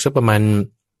อยู่สักประมาณ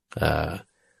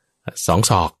2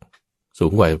 ศอกสู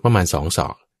งกว่าประมาณ2 ศอ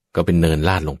กก็เป็นเนินล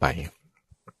าดลงไป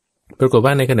ปรากฏว่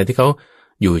าในขณะที่เขา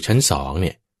อยู่ชั้น2เ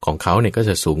นี่ยของเขาเนี่ยก็จ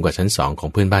ะสูงกว่าชั้น2ของ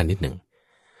เพื่อนบ้านนิดหนึ่ง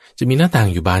จะมีหน้าต่าง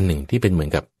อยู่บานหนึ่งที่เป็นเหมือ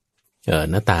นกับ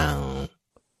หน้าต่าง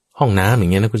ห้องน้ำอย่า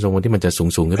งเงี้ยนะคุณทรงพลที่มันจะสู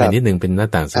งขึ้นไปนิดนึงเป็นหน้า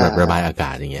ต่างสำหรับระบายอาก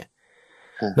าศอย่างเงี้ย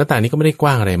หน้าต่างนี้ก็ไม่ได้ก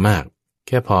ว้างอะไรมากแ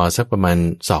ค่พอสักประมาณ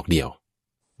ศอกเดียว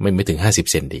ไม่ถึง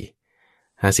50 เซนดี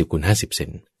50 คูณ 50 เซน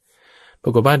ปร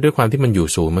ากฏว่าด้วยความที่มันอยู่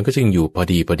สูงมันก็จึงอยู่พอ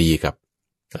ดีกับ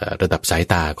ระดับสาย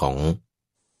ตาของ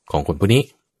คนพวกนี้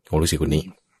ของฤาษีคนนี้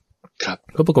ครับ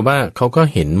ก็ปรากฏว่าเขาก็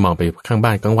เห็นมองไปข้างบ้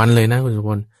านกลางวันเลยนะคุณสุพ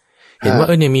ลเห็นว่า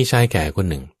เนี่ยมีชายแก่คน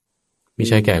หนึ่ง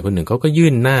เขาก็ยื่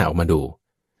นหน้าออกมาดู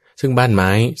ซึ่งบ้านไม้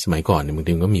สมัยก่อนเนี่ยบาง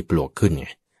ทีก็มีปลวกขึ้นไง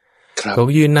เขา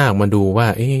ก็ยื่นหน้าออกมาดูว่า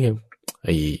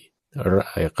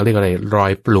เขาเรียกอะไรรอ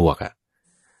ยปลวกอ่ะ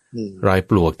รอย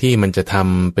ปลวกที่มันจะท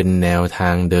ำเป็นแนวทา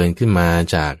งเดินขึ้นมา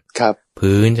จาก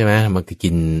พื้นใช่ไหมมันก็กิ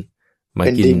น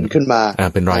ดินขึ้นมา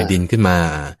เป็นรอยดินขึ้นมา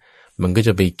มันก็จ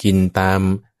ะไปกินตาม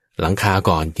หลังคา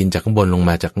ก่อนกินจากข้างบนลง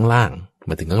มาจากข้างล่าง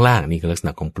มาถึงข้างล่างนี่คือลักษณ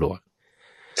ะของปลวก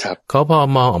เขาพอ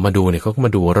มองออกมาดูเนี่ยเขาก็ม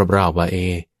าดูรอบๆว่า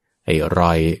ไอ้ร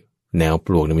อยแนวป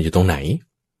ลวกเนี่ยมันอยู่ตรงไหน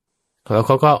แล้วเ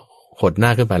ขาก็หดหน้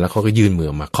าขึ้นไปแล้วเขาก็ยื่นมื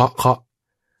อมาเค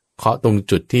าะตรง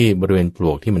จุดที่บริเวณปล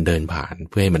วกที่มันเดินผ่าน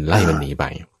เพื่อให้มันไล่มันหนีไป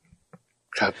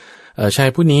ครับชาย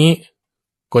ผู้นี้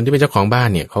คนที่เป็นเจ้าของบ้าน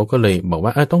เนี่ยเขาก็เลยบอกว่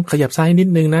าต้องขยับซ้ายนิด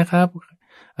นึงนะครับ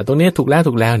ตรงนี้ถูกแล้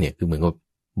วเนี่ยคือเหมือนกับ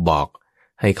บอก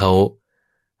ให้เขา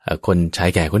คนชาย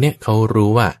แก่คนเนี้ยเขารู้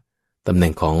ว่าตำแหน่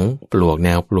งของปลวกแน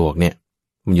วปลวกเนี่ย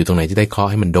มันอยู่ตรงไหนจะได้เคาะ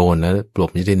ให้มันโดนแล้วปลวก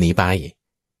มันจะได้หนีไป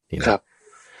ครับ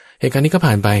เหตุการณ์นี้ก็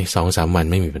ผ่านไป 2-3 วัน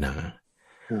ไม่มีปัญหา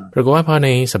ปรากฏว่าพอใน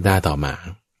สัปดาห์ต่อมา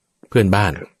เพื่อนบ้า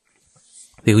น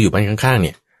ที่เขาอยู่บ้านข้างๆเ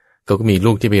นี่ยเขาก็มี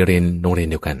ลูกที่ไปเรียนโรงเรียน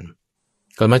เดียวกัน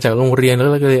ก่อนมาจากโรงเรียนแล้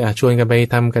วก็เลยชวนกันไป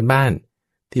ทำกันบ้าน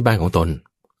ที่บ้านของตน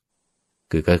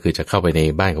ก็คือจะเข้าไปใน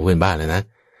บ้านกับเพื่อนบ้านแล้วนะ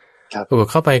ปรากฏ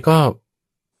เข้าไป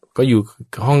ก็อยู่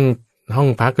ห้อง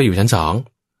พักก็อยู่ชั้น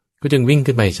2ก็จึงวิ่ง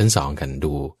ขึ้นไปชั้น2กัน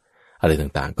ดูอะไร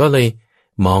ต่างๆก็เลย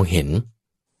มองเห็น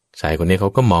ชายคนนี้เขา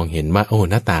ก็มองเห็นว่าโอ้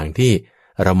หน้าต่างที่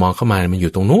เรามองเข้ามามันอ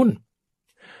ยู่ตรงนู้น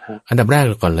อันดับแรก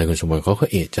ก่อนเลยคุณสมบัติเขาก็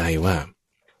เอะใจว่า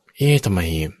ทำไม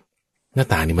หน้า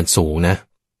ต่างนี่มันสูงนะ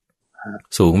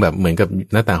สูงแบบเหมือนกับ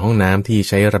หน้าต่างห้องน้ำที่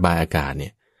ใช้ระบายอากาศเนี่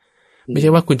ยไม่ใช่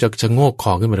ว่าคุณจะชะโงกค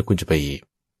อขึ้นมาแล้วคุณจะ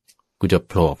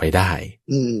โผล่ไปได้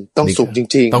ต้องสูงจ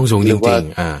ริงๆต้องสูงจริง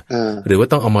ๆหรือว่า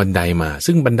ต้องเอาบันไดมา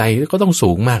ซึ่งบันไดก็ต้อง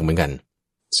สูงมากเหมือนกัน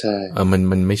ใช่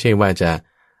มันไม่ใช่ว่าจะ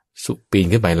ปีน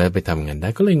ขึ้นไปแล้วไปทำงานได้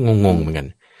ก็เลยงงๆเหมือนกัน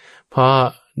พอ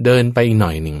เดินไปอีกหน่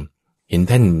อยหนึ่งเห็นแ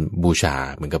ท่นบูชา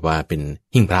เหมือนกับว่าเป็น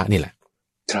หิ้งพระนี่แหละ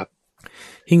ครับ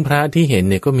หิ้งพระที่เห็น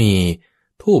เนี่ยก็มี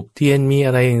ธูปเทียนมีอ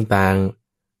ะไรต่าง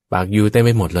ๆปากอยู่เต็มไป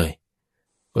หมดเลย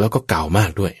แล้วก็เก่ามาก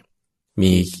ด้วย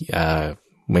มี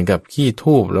เหมือนกับขี้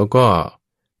ธูปแล้วก็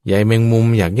ใยแมงมุม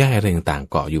อยากย่ายอะไรต่าง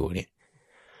ๆเกาะอยู่เนี่ย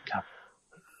ครับ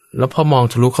แล้วพอมอง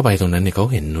ทะลุเข้าไปตรงนั้นเนี่ยเขา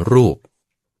เห็นรูป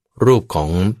ของ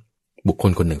บุคค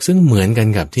ลคนหนึ่งซึ่งเหมือนกัน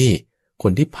กับที่ค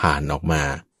นที่ผ่านออกมา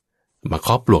เค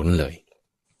าะปลวกนั่นเลย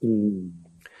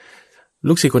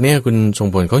ลูกศิษย์คนนี้คุณทรง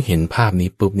พลเขาเห็นภาพนี้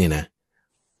ปุ๊บเนี่ยนะ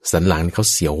สันหลังเขา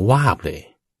เสียววาบเลย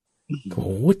โอ้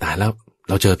ตายแล้ว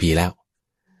เราเจอผีแล้ว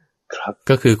ครับ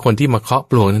ก็คือคนที่มาเคาะ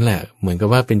ปลวกนั่นแหละเหมือนกับ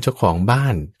ว่าเป็นเจ้าของบ้า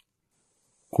น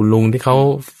คุณลุงที่เขา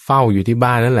เฝ้าอยู่ที่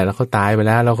บ้านนั่นแหละแล้วเขาตายไปแ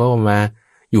ล้วแล้วก็มา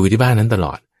อยู่ที่บ้านนั้นตล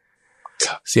อด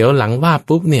เสียวหลังวาบ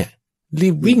ปุ๊บเนี่ยรี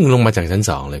บวิ่งลงมาจากชั้น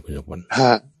2เลยคุณสมพล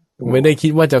ไม่ได้คิ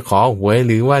ดว่าจะขอหวยห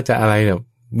รือว่าจะอะไรแบบ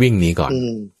วิ่งหนีก่อน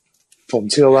ผม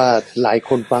เชื่อว่าหลายค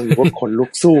นฟังอยู่ว่าคนลุ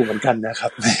กสู้เหมือนกันนะครั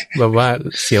บแบบว่า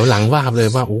เสียวหลังวาบเลย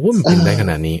ว่าโอ้มันเป็นได้ข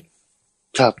นาดนี้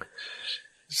ครับ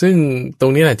ซึ่งตร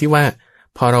งนี้แหละที่ว่า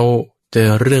พอเราเจอ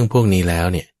เรื่องพวกนี้แล้ว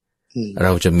เนี่ยเร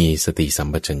าจะมีสติสัม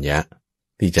ปชัญญะ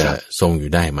ที่จะทรงอ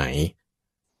ยู่ได้ไหม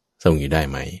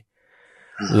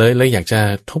เลยอยากจะ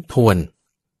ทบทวน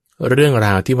เรื่องร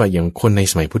าวที่ว่าอย่างคนใน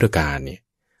สมัยพุทธกาลเนี่ย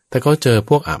ถ้าเขาเจอ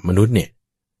พวกมนุษย์เนี่ย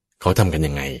เขาทำกัน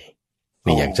ยังไง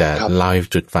นี่อยากจะเล่าให้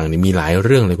จุดฟังนี่มีหลายเ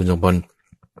รื่องเลยคุณสมพล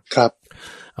ครับ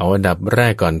เอาอันดับแร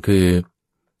กก่อนคือ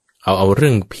เอาเรื่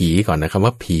องผีก่อนนะครับ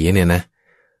ว่าผีเนี่ยนะ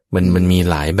มันมี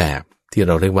หลายแบบที่เ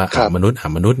ราเรียกว่ามนุษย์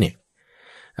เนี่ย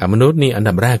มนุษย์นี่อัน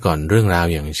ดับแรกก่อนเรื่องราว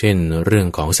อย่างเช่นเรื่อง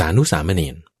ของสานุสามเณ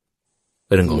ร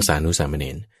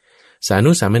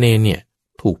เนี่ย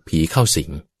ถูกผีเข้าสิ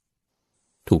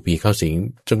ง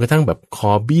จนกระทั่งแบบค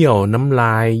อเบี้ยวน้ำล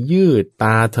ายยืดต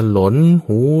าถลน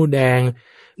หูแดง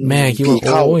แม่คิดว่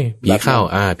าโอ้ยผีเข้า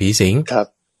ผีสิง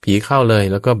ผีเข้าเลย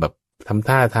แล้วก็แบบทำ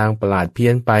ท่าทางประหลาดเพี้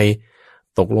ยนไป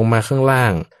ตกลงมาข้างล่า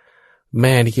งแ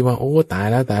ม่ที่คิดว่าโอ้ตาย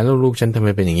แล้วลูกฉันทำไม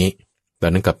เป็นอย่างนี้ตอ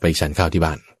นนั้นกลับไปฉันข้าวที่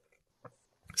บ้าน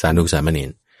สานุสามเณร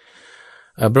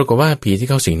ปรากฏว่าผีที่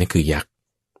เข้าสิงนั่นคือยักษ์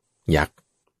เ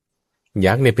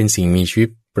นี่ยเป็นสิ่งมีชีวิต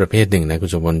ประเภทหนึ่งนะคุณ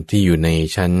สมบัติที่อยู่ใน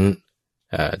ชั้น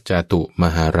จาตุม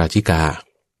หาราชิกา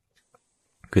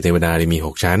คือเทวดามี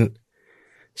6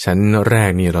ชั้นแร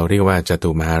กนี่เราเรียกว่าจาตุ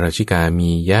มหาราชิกามี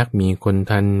ยักษ์มีคน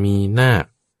ทันมีนาค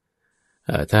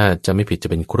ถ้าจะไม่ผิดจะ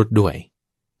เป็นครุฑด้วย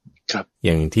ครับอ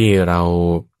ย่างที่เรา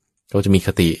จะมีค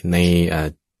ติใน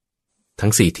ทั้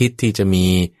ง4ทิศที่จะมี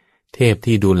เทพ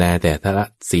ที่ดูแลแต่ละ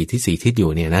4ทิศอ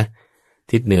ยู่เนี่ยนะ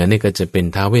ทิศเหนือเนี่ยก็จะเป็น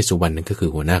ท้าวเวสสุวรรณนั่นก็คือ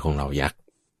หัวหน้าของเรายักษ์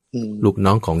ลูก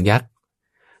น้องของยักษ์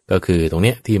ก็คือตรงเ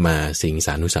นี้ยที่มาสิงส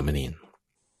านุสามเณร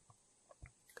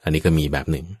อันนี้ก็มีแบบ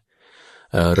หนึ่ง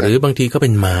หรือบางทีก็เป็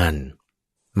นมาร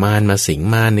มาสิง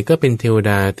มารนี่ก็เป็นเทว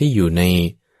ดาที่อยู่ใน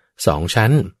2ชั้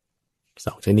น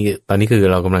นี้ตอนนี้คือ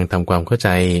เรากำลังทำความเข้าใจ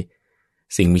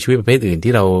สิ่งมีชีวิตประเภทอื่น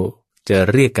ที่เราจะ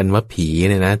เรียกกันว่าผี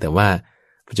เนี่ยนะแต่ว่า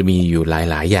มันจะมีอยู่ห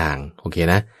ลายอย่างโอเค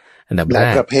นะอันดับแร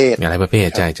กหลายประเภท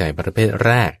ใช่ประเภทแ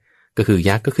รกก็คือ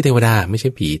ยักษ์ก็คือเทวดาไม่ใช่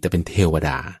ผีแต่เป็นเทวด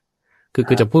า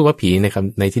คือจะพูดว่าผี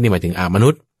ในที่นี้หมายถึงมนุ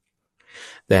ษย์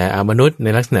แต่มนุษย์ใน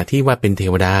ลักษณะที่ว่าเป็นเท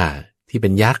วดาที่เป็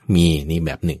นยักษ์มีนี่แ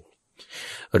บบหนึ่ง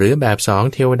หรือแบบ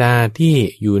2เทวดาที่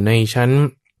อยู่ในชั้น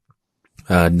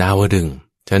ดาวดึงส์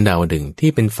ชั้นดาวดึงส์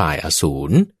ที่เป็นฝ่ายอสู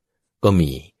รก็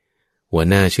มีหัว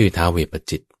หน้าชื่อท้าวเวป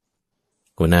จิต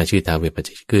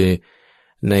คือ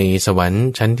ในสวรรค์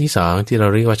ชั้นที่2ที่เรา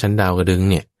เรียกว่าชั้นดาวดึงส์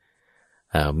เนี่ย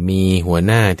มีหัว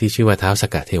หน้าที่ชื่อว่าท้าวส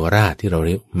กเทวราชที่เรา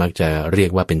มักจะเรีย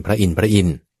กว่าเป็นพระอินท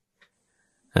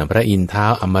ร์ท้า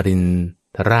วอมริน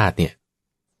ทราชเนี่ย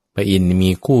พระอินทร์มี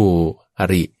คู่อ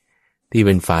ริที่เ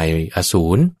ป็นฝ่ายอสู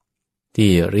รที่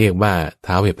เรียกว่า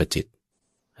ท้าวเวปจิต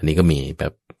อันนี้ก็มีแบ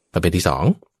บประเภทที่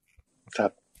2ครั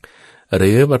บห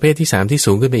รือประเภทที่3ที่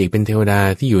สูงขึ้นไปอีกเป็นเทวดา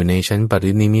ที่อยู่ในชั้นป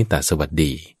รินิมิตสวัส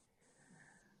ดี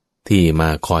ที่มา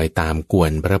คอยตามกว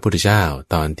นพระพุทธเจ้า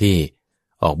ตอนที่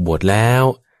ออกบวชแล้ว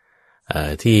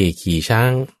ที่ขี่ช้า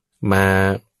งมา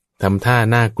ทำท่า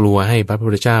น่ากลัวให้พระพุท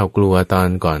ธเจ้ากลัวตอน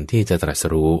ก่อนที่จะตรัส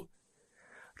รู้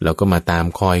แล้วก็มาตาม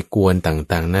คอยกวน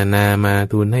ต่างๆนานามา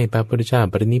ทูลให้พระพุทธเจ้า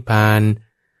ปรินิพพาน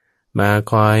มา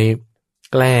คอย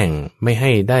แกล้งไม่ใ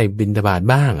ห้ได้บิณฑบาต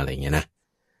บ้างอะไรเงี้ยนะ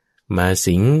มา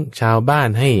สิงชาวบ้าน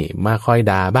ให้มาคอย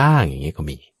ด่าบ้างอย่างเงี้ยก็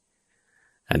มี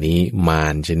อันนี้มา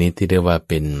รชนิดที่เรียกว่า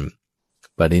เป็น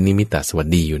ปรินิมิตสวัส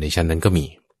ดีอยู่ในชั้นนั้นก็มี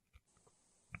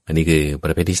อันนี้คือป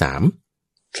ระเภทที่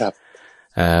3ครับ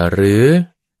หรือ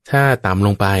ถ้าต่ำล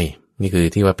งไปนี่คือ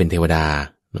ที่ว่าเป็นเทวดา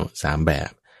เนาะ3แบบ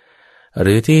ห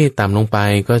รือที่ต่ำลงไป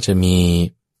ก็จะมี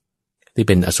ที่เ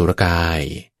ป็นอสุรกาย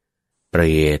เปร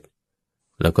ต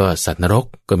แล้วก็สัตว์นรก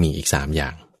ก็มีอีก3อย่า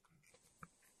ง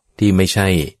ที่ไม่ใช่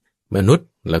มนุษย์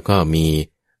แล้วก็มี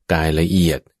กายละเอี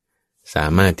ยดสา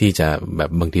มารถที่จะแบบ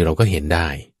บางทีเราก็เห็นได้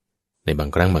ในบาง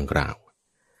ครั้งบางคราว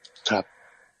ครับ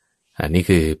อันนี้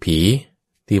คือผี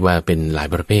ที่ว่าเป็นหลาย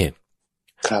ประเภท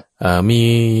ครับมี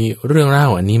เรื่องเล่า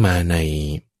อันนี้มาใน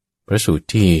พระสูตร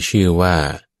ที่ชื่อว่า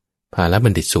ภาลบั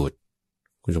ณฑิตสูตร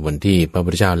คุณสมบัติที่พระพุ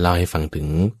ทธเจ้าเล่าให้ฟังถึง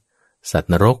สัต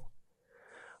ว์นรก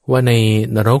ว่าใน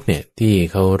นรกเนี่ยที่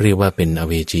เขาเรียกว่าเป็นอ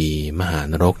เวจีมหา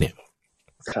นรกเนี่ย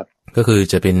ก็คือ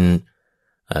จะเป็น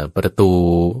ประตู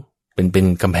เป็น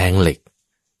กำแพงเหล็ก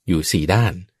อยู่4ด้า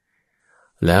น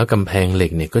แล้วกำแพงเหล็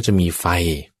กเนี่ยก็จะมีไฟ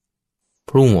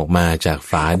พุ่งออกมาจาก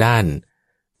ฝาด้าน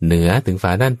เหนือถึงฝ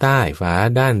าด้านใต้ฝา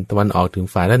ด้านตะวันออกถึง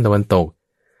ฝาด้านตะวันตก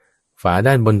ฝา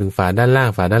ด้านบนถึงฝาด้านล่าง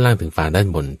ฝาด้านล่างถึงฝาด้าน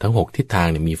บนทั้ง6ทิศทาง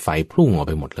เนี่ยมีไฟพุ่งออก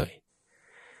ไปหมดเลย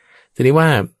ทีนี้ว่า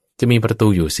จะมีประตู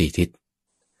อยู่4ทิศ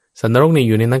สัตว์นรกเนี่ยอ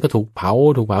ยู่ในนั้นก็ถูกเผา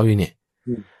อยู่เนี่ย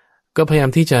ก็พยายาม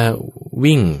ที่จะ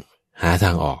วิ่งหาท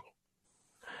างออก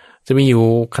จะมีอยู่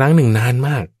ครั้งหนึ่งนานม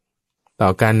ากต่อ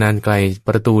การนานไกลป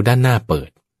ระตูด้านหน้าเปิด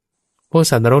พวก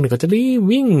สัตว์นรกเนี่ยก็จะรีบ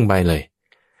วิ่งไปเลย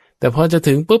แต่พอจะ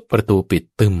ถึงปุ๊บประตูปิด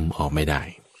ตึมออกไม่ได้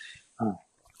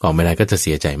ก็จะเ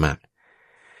สียใจมาก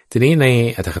ทีนี้ใน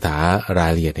อรรถกถาราย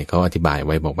ละเอียดเนี่ยเขาอธิบายไ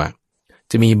ว้บอกว่า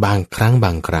จะมีบางครั้งบ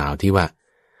างคราวที่ว่า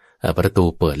ประตู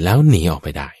เปิดแล้วหนีออกไป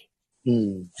ได้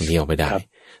หนีออกไปได้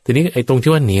ทีนี้ไอ้ตรง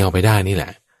ที่ว่าหนีออกไปได้นี่แหล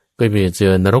ะก็ไปเจ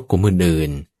อนรกกลุ่มอื่น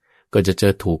ๆก็จะเจ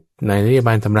อถูกนายนิบ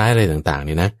าลทำร้ายอะไรต่างๆ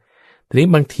นี่นะทีนี้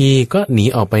บางทีก็หนี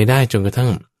ออกไปได้จนกระทั่ง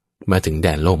มาถึงแด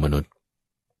นโลกมนุษย์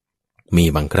มี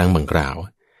บางครั้งบางคราว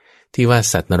ที่ว่า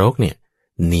สัตว์นรกเนี่ย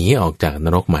หนีออกจากน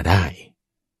รกมาได้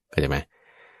เข้าใจไหม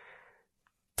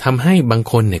ทำให้บาง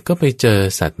คนเนี่ยก็ไปเจอ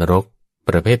สัตว์นรก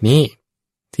ประเภทนี้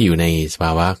ที่อยู่ในสภ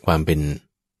าวะความเป็น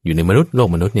อยู่ในมนุษย์โลก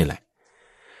มนุษย์เนี่ยแหละ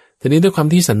ทีนี้ด้วยความ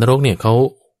ที่สัตว์นรกเนี่ยเขา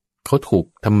ถูก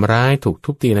ทำร้ายถูก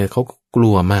ทุบตีอะไรเขาก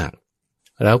ลัวมาก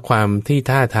แล้วความที่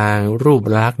ท่าทางรูป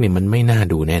ลักษณ์เนี่ยมันไม่น่า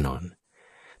ดูแน่นอน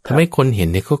ทำให้คนเห็น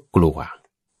เนี่ยก็กลัว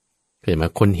เข้าใจไหม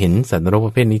คนเห็นสัตว์นรกป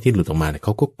ระเภทนี้ที่หลุดออกมาเนี่ยเข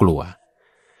าก็กลัว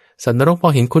สัตว์นรกพอ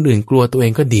เห็นคนอื่นกลัวตัวเอ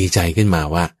งก็ดีใจขึ้นมา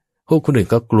ว่าโอ้คนอื่น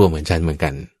ก็กลัวเหมือนฉันเหมือนกั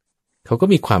นเขาก็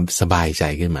มีความสบายใจ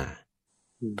ขึ้นมา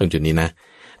ตรงจุดนี้นะ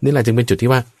นี่แหละจึงเป็นจุดที่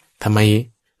ว่าทำไม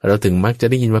เราถึงมักจะ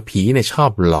ได้ยินว่าผีเนี่ยชอ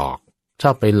บหลอกช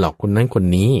อบไปหลอกคนนั้นคน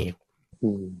นี้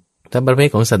ถ้าประเภท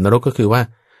ของสัตว์นรกก็คือว่า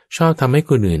ชอบทำให้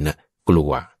คนอื่นน่ะกลั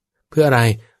วเพื่ออะไร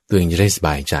ตัวเองจะได้สบ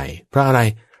ายใจเพราะอะไร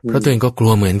เพราะตัวเองก็กลั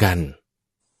วเหมือนกัน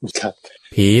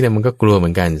ผีเนี่ยมันก็กลัวเหมื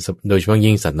อนกันโดยเฉพาะ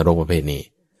ยิ่งสัตว์นรกประเภทนี้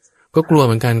ก็กลัวเ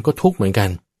หมือนกันก็ทุกข์เหมือนกัน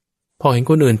พอเห็น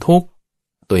คนอื่นทุกข์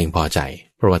ตัวเองพอใจ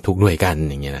เพราะว่าทุกข์ด้วยกัน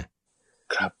อย่างเงี้ยนะ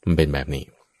ครับมันเป็นแบบนี้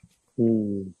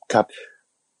ครับ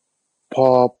พอ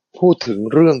พูดถึง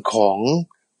เรื่องของ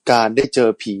การได้เจอ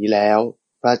ผีแล้ว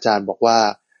พระอาจารย์บอกว่า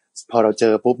พอเราเจ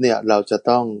อปุ๊บเนี่ยเราจะ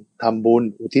ต้องทำบุญ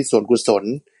อุทิศส่วนกุศล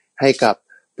ให้กับ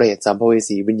เปรตสัมภเว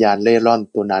สีวิญญาณเล่ร่อน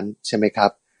ตัวนั้นใช่ไหมครั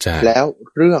บใช่แล้ว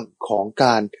เรื่องของก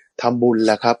ารทำบุญ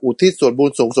ล่ะครับอุทิศส่วนบุญ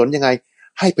ส่งกุศลยังไง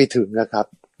ให้ไปถึงนะครับ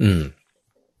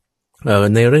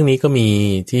ในเรื่องนี้ก็มี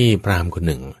ที่พราหมณ์คน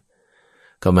หนึ่ง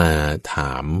ก็มาถ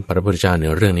ามพระพุทธเจ้าใน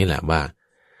เรื่องนี้แหละว่า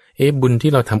บุญ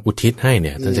ที่เราทำอุทิศให้เ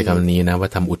นี่ยท่านใช้คำนี้นะว่า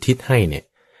ทำอุทิศให้เนี่ย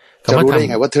จะรู้ได้ยั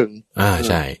งไงว่าถึง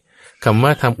ใช่คำว่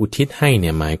าทำอุทิศให้เ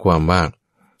นี่ยหมายความว่า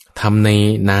ทำใน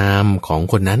นามของ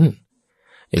คนนั้น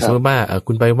อย่างเช่นว่า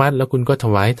คุณไปวัดแล้วคุณก็ถ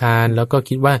วายทานแล้วก็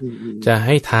คิดว่าจะใ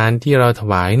ห้ทานที่เราถ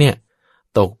วายเนี่ย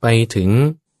ตกไปถึง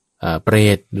เปร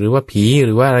ตหรือว่าผีห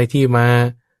รือว่าอะไรที่มา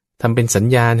ทำเป็นสัญ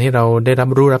ญาณให้เราได้รับ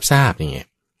รู้รับทราบอย่างเงี้ย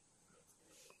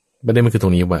ประเด็นมันคือตร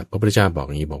งนี้ว่าพระพุทธเจ้าบอก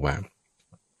อย่างนี้บอกว่า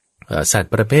สัต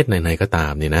ว์ประเภทไหนๆก็ตา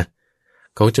มเนี่ยนะ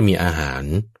เขาจะมีอาหาร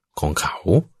ของเขา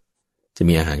จะ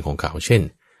มีอาหารของเขาเช่น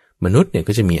มนุษย์เนี่ย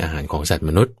ก็จะมีอาหารของสัตว์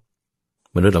มนุษย์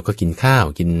เราก็กินข้าว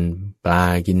กินปลา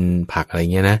กินผักอะไร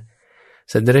เงี้ยนะ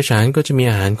สัตว์เดรัจฉานก็จะมี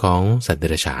อาหารของสัตว์เด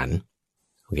รัจฉาน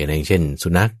โอเคนะอย่างเช่นสุ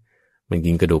นัขมัน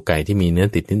กินกระดูกไก่ที่มีเนื้อ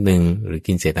ติดนิดนึงหรือ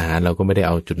กินเศษอาหารเราก็ไม่ได้เ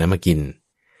อาจุดนั้นมากิน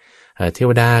เทว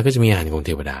ดาก็จะมีอาหารของเท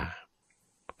วดา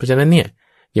เพราะฉะนั้นเนี่ย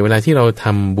อย่างเวลาที่เราท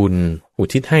ำบุญอุ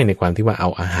ทิศให้ในความที่ว่าเอา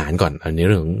อาหารก่อนอันนี้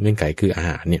เรื่องเงื่อนไขคืออาห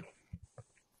ารเนี่ย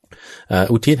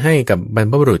อุทิศให้กับบรร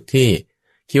พบุรุษที่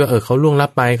คิดว่าเขาล่วงลั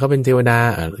บไปเขาเป็นเทวดา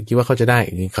คิดว่าเขาจะได้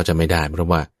เขาจะไม่ได้เพราะ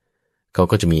ว่าเขา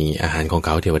ก็จะมีอาหารของเข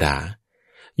าเทวดา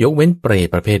ยกเว้นเปรต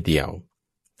ประเภทเดียว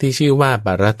ที่ชื่อว่าป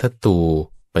รัตถตู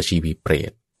ปชีวีเปร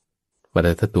ตป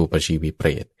รัตถตูปชีวีเปร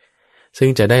ตซึ่ง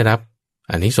จะได้รับ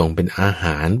อานิสงส์เป็นอาห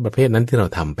ารประเภทนั้นที่เรา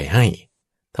ทำไปให้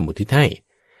ทำอุทิศให้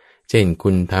เช่นคุ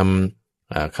ณท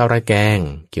ำข้าวราดแกง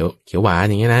เขียวหวาน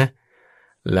อย่างเงี้ยนะ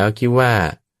แล้วคิดว่า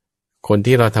คน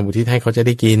ที่เราทำอุทิศให้เขาจะไ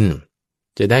ด้กิน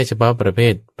จะได้เฉพาะประเภ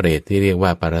ทเปรตที่เรียกว่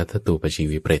าปรัตถตูปชี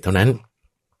วีเปรตเท่านั้น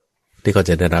ที่เขา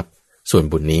จะได้รับส่วน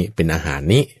บุญนี้เป็นอาหาร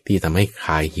นี้ที่ทำให้ค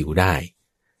ลายหิวได้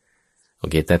โอ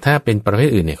เคแต่ถ้าเป็นประเภท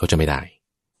อื่นเนี่ยเขาจะไม่ได้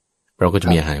เราก็จะ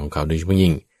มีอาหารของเขาโดยเฉพาะ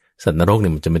ยิ่งสัตว์นรกเนี่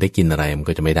ยมันจะไม่ได้กินอะไรมัน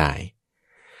ก็จะไม่ได้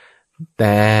แ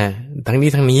ต่ทั้งนี้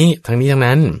ทั้ง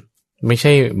นั้นไม่ใ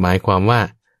ช่หมายความว่า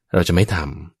เราจะไม่ท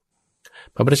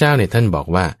ำพระพุทธเจ้าเนี่ยท่านบอก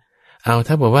ว่าเอา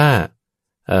ถ้าบอกว่า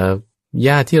ญ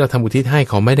าติที่เราทำอุทิศให้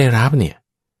เขาไม่ได้รับเนี่ย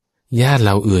ญาติเ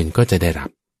ราอื่นก็จะได้รับ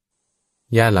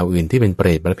ญาติเราอื่นที่เป็นเปร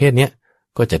ตประเภทเนี้ย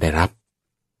ก็จะได้รับ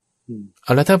เอ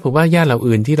าแล้วถ้าผมว่าญาติเรา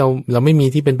อื่นที่เราไม่มี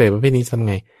ที่เป็นเปรตประเภทนี้ทำ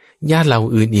ไงญาติเรา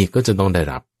อื่นอีกก็จะต้องได้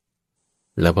รับ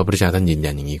แล้วพระพุทธเจ้าท่านยืน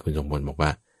ยันอย่างนี้คุณสมบูรณ์บอกว่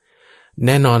าแ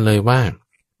น่นอนเลยว่า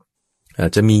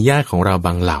จะมีญาติของเราบ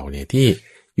างเหล่าเนี่ยที่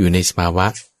อยู่ในสภาวะ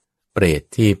เปรต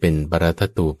ที่เป็นปรัตถ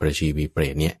ตูปชีวีเปร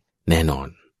ตเนี่ยแน่นอน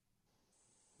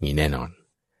มีแน่นอน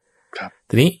ครับ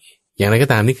ทีนี้อย่างไรก็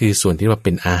ตามนี่คือส่วนที่ว่าเ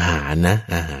ป็นอาหารนะ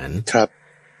อาหารครับ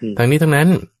ทั้งนี้ทั้งนั้น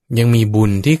ยังมีบุ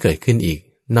ญที่เกิดขึ้นอีก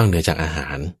นอกเหนือจากอาหา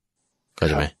รเข้าใ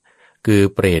จไหมคือ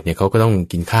เปรตเนี่ยเขาก็ต้อง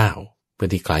กินข้าวเพื่อ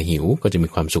ที่คลายหิวก็จะมี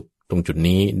ความสุขตรงจุด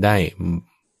นี้ได้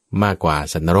มากกว่า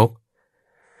สัตว์นรก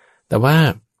แต่ว่า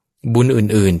บุญ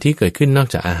อื่นๆที่เกิดขึ้นนอก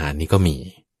จากอาหารนี้ก็มี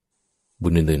บุ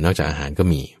ญอื่นๆนอกจากอาหารก็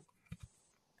มี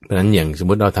เพราะฉะนั้นอย่างสม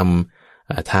มติเราท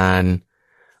ำทาน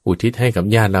อุทิศให้กับ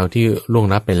ญาติเราที่ล่วง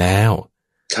ลับไปแล้ว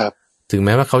ครับถึงแ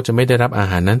ม้ว่าเขาจะไม่ได้รับอา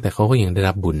หารนั้นแต่เขาก็ยังได้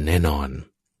รับบุญแน่นอน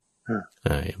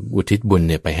อุทิศบุญ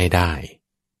เนี่ยไปให้ได้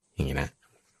อย่างนี้นะ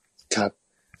ครับ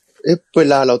เว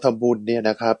ลาเราทำบุญเนี่ย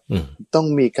นะครับต้อง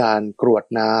มีการกรวด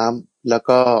น้ำแล้ว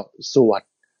ก็สวด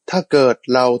ถ้าเกิด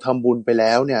เราทำบุญไปแ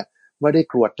ล้วเนี่ยไม่ได้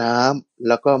กรวดน้ำแ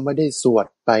ล้วก็ไม่ได้สวด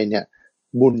ไปเนี่ย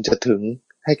บุญจะถึง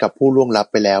ให้กับผู้ล่วงลับ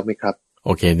ไปแล้วไหมครับโอ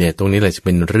เคเนี่ยตรงนี้เลยจะเ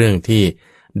ป็นเรื่องที่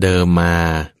เดิม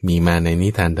มีมาในนิ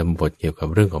ทานธรรมบทเกี่ยวกับ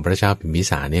เรื่องของพระเจ้าพิมพิ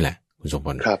สารนี่แหละคุณสม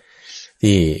บัติครับ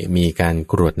ที่มีการ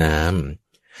กรวดน้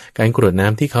ำการกรวดน้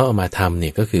ำที่เขาเอามาทำเนี่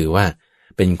ยก็คือว่า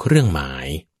เป็นเครื่องหมาย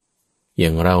อย่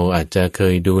างเราอาจจะเค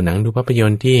ยดูหนังดูภาพย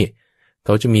นตร์ที่เข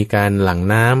าจะมีการหลั่ง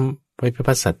น้ำไปพ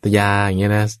ระสัตยาอย่างเงี้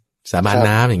ยนะสาบาน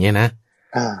น้ำอย่างเงี้ยนะ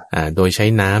โดยใช้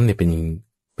น้ำเนี่ยเป็น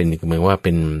เหมือนว่าเ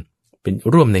ป็น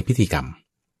ร่วมในพิธีกรรม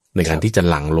ในการที่จะ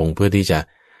หลั่งลงเพื่อที่จะ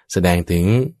แสดงถึง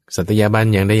สัตยาบัน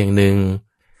อย่างใดอย่างหนึ่ง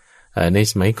ใน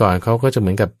สมัยก่อนเขาก็จะเหมื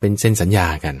อนกับเป็นเซ็นสัญญา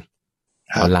กัน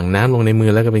เอาหลั่งน้ำลงในมื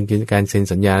อแล้วก็เป็นการเซ็น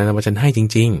สัญญาแล้วว่าฉันให้จ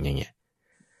ริงๆอย่างเงี้ย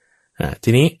ที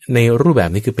นี้ในรูปแบ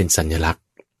บนี้คือเป็นสัญลักษณ์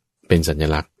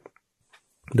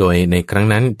โดยในครั้ง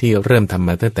นั้นที่เริ่มทำม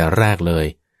าตั้งแต่แรกเลย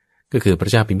ก็คือพร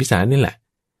ะเจ้าพิมพิสารนี่แหละ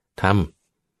ท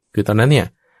ำคือตอนนั้นเนี่ย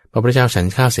พอพระเจ้าฉัน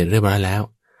ข้าวเสร็จเรียบร้อยแ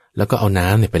ล้วก็เอาน้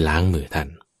ำเนี่ยไปล้างมือท่าน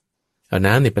เอา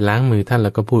น้ำเนี่ยไปล้างมือท่านแล้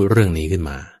วก็พูดเรื่องนี้ขึ้น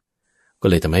มาก็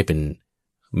เลยทำให้เป็น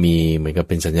มีเหมือนกับ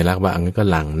เป็นสัญลักษณ์ว่าอันนั้นก็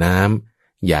หลั่งน้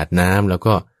ำหยาดน้ำแล้ว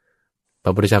ก็พร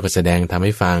ะพุทธเจ้าก็แสดงทำใ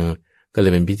ห้ฟังก็เล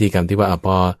ยเป็นพิธีกรรมที่ว่าพ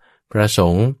อพระส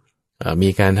งฆ์มี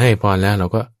การให้พรแล้วเรา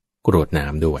ก็กรวดน้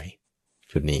ำด้วย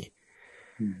ชุดนี้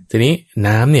ทีนี้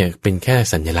น้ำเนี่ยเป็นแค่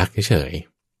สัญลักษณ์เฉย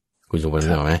ๆคุณสมบัติ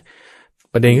รู้ไหม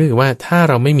ประเด็นก็คือว่าถ้า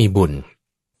เราไม่มีบุญ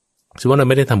สมมติว่าเรา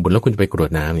ไม่ได้ทำบุญแล้วคุณจะไปกรว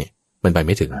ดน้ำเนี่ยมันไปไ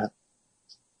ม่ถึง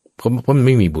เพราะมันไ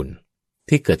ม่มีบุญ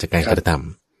ที่เกิดจากการกระท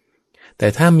ำแต่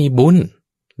ถ้ามีบุญ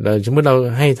เราสมมติเรา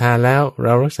ให้ทานแล้วเร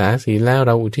ารักษาศีลแล้วเ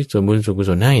ราอุทิศส่วนบุญส่วนกุ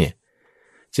ศลให้เนี่ย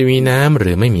จะมีน้ำห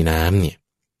รือไม่มีน้ำเนี่ย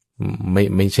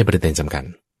ไม่ใช่ประเด็นสำคัญ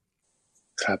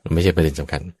ครับไม่ใช่ประเด็นส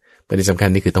ำคัญประเด็นสำคัญ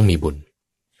นี่คือต้องมีบุญ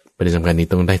ประเด็นสำคัญนี้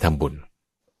ต้องได้ทำบุญ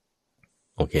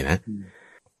โอเคนะ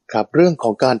ครับเรื่องข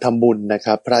องการทำบุญนะค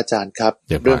รับพระอาจารย์ครับ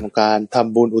เรื่องของการท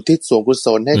ำบุญอุทิศส่วนกุศ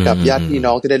ลให้กับญาติพี่น้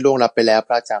องที่ได้ล่วงลับไปแล้วพ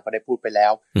ระอาจารย์ก็ได้พูดไปแล้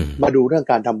วมาดูเรื่อง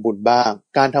การทำบุญบ้าง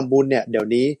การทำบุญเนี่ยเดี๋ยว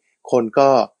นี้คนก็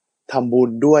ทำบุญ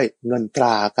ด้วยเงินตร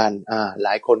ากันหล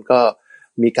ายคนก็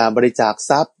มีการบริจาค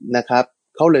ทรัพย์นะครับ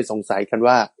เขาเลยสงสัยกัน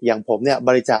ว่าอย่างผมเนี่ยบ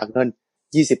ริจาคเงิน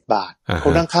20 บาทค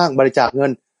นข้างๆบริจาคเงิ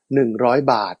น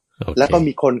100 บาทแล้วก็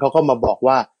มีคนเขาก็มาบอก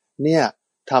ว่าเนี่ย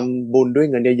ทำบุญด้วย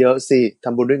เงินเยอะๆสิท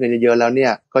ำบุญด้วยเงินเยอะๆแล้วเนี่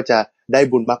ยก็จะได้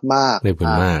บุญมากๆได้บุ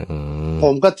ญมากผ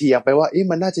มก็เถียงไปว่า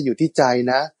มันน่าจะอยู่ที่ใจ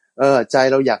นะใจ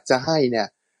เราอยากจะให้เนี่ย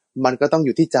มันก็ต้องอ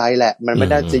ยู่ที่ใจแหละมันไม่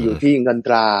ได้จะอยู่ที่เงินต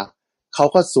รา เขา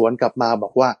ก็สวนกลับมาบอ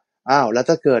กว่าอ้าวแล้ว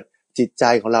ถ้าเกิดจิตใจ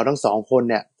ของเราทั้งสองคน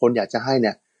เนี่ยคนอยากจะให้เ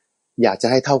นี่ยอยากจะ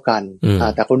ให้เท่ากัน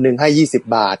แต่คนนึงให้20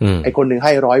 บาทไอ้คนนึงใ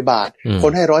ห้100 บาทค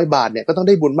นให้100 บาทเนี่ยก็ต้องไ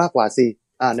ด้บุญมากกว่าสิ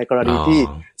ในกรณีที่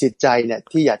จิตใจเนี่ย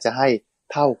ที่อยากจะให้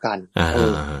เท่ากัน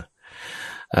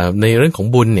ในเรื่องของ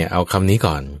บุญเนี่ยเอาคำนี้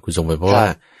ก่อนคุณทรงไปเพราะว่า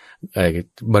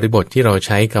บริบทที่เราใ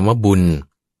ช้คำว่าบุญ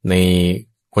ใน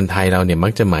คนไทยเราเนี่ยมั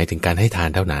กจะหมายถึงการให้ทาน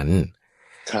เท่านั้น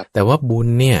แต่ว่าบุญ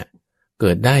เนี่ยเ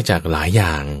กิดได้จากหลายอ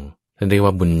ย่างเรียก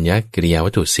ว่าบุญญกิริยา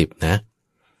วัตถุ10นะ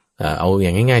เอาอย่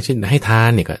างง่ายๆเช่นให้ทาน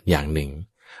เนี่ยก็อย่างหนึ่ง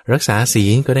รักษาศี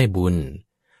ลก็ได้บุญ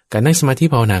การนั่งสมาธิ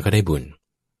ภาวนาก็ได้บุญ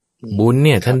บุญเ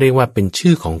นี่ยท่านเรียกว่าเป็น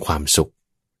ชื่อของความสุข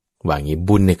ว่างี้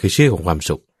บุญเนี่ยคือชื่อของความ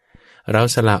สุขเรา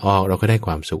สละออกเราก็ได้ค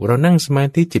วามสุขเรานั่งสมา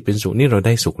ธิจิตเป็นสุขนี่เราไ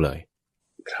ด้สุขเลย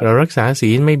เรารักษาศี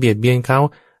ลไม่เบียดเบียนเขา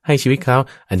ให้ชีวิตเขา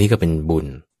อันนี้ก็เป็นบุญ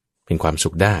เป็นความสุ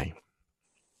ขได้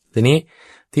ทีนี้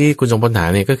ที่คุณทรงพลถาม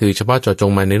เนี่ยก็คือเฉพาะเจาะจ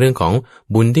งมาในเรื่องของ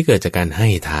บุญที่เกิดจากการให้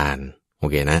ทานโอ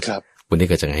เคนะบุญที่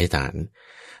เกิดจากการให้ทาน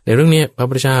ในเรื่องนี้พระ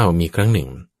พุทธเจ้ามีครั้งหนึ่ง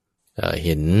เ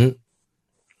ห็น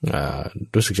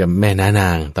รู้สึกจะแม่นา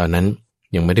งตอนนั้น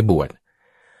ยังไม่ได้บวช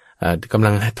กำลั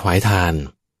งถวายทาน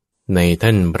ในท่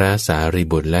านพระสารี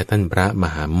บุตรและท่านพระม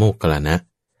หาโมคคัลลานะ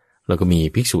แล้วก็มี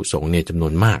ภิกษุสงฆ์เนี่ยจำนว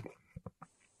นมาก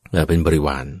เป็นบริว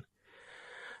าร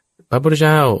พระพุทธเ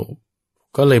จ้า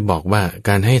ก็เลยบอกว่าก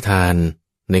ารให้ทาน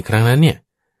ในครั้งนั้นเนี่ย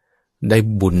ได้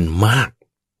บุญมาก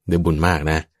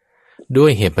นะด้ว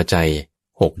ยเหตุปัจจัย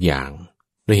6อย่าง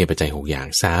ด้วยเหตุปัจจัย6อย่าง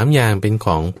3อย่างเป็นข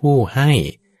องผู้ให้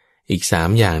อีก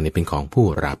3อย่างเนี่ยเป็นของผู้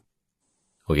รับ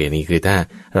โอเคนี่คือถ้า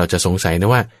เราจะสงสัยนะ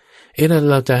ว่า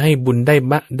เราจะให้บุญไ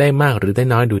ด้มากหรือได้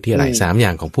น้อยดูที่อะไร3อย่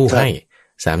างของผู้ให้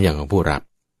3อย่างของผู้รับ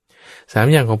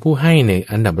3อย่างของผู้ให้ใน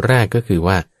อันดับแรกก็คือ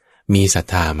ว่ามีศรัท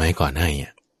ธาไหมก่อนให้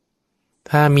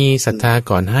ถ้ามีศรัทธา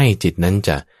ก่อนให้จิตนั้นจ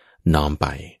ะน้อมไป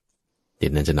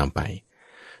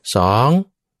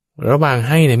2ระหว่างใ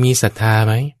ห้เนี่ยมีศรัทธาไ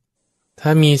หมถ้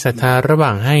ามีศรัทธาระหว่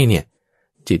างให้เนี่ย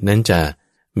จิตนั้นจะ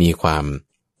มีความ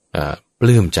ป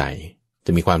ลื้มใจจ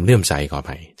ะมีความเลื่อมใสขออ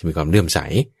ภัยจะมีความเลื่อมใส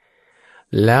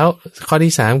แล้วข้อ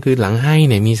ที่3คือหลังให้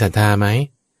เนี่ยมีศรัทธาไหม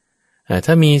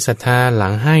ถ้ามีศรัทธาหลั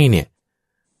งให้เนี่ย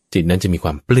จิตนั้นจะมีคว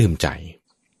ามปลื้มใจ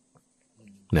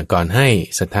นะก่อนให้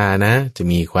ศรัทธานะจะ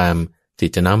มีความจิต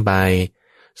จะน้อมไป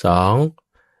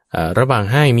2ระหว่าง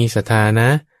ให้มีศรัทธานะ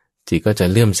จิตก็จะ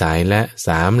เลื่อมใสและ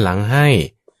3หลังให้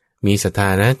มีศรัทธา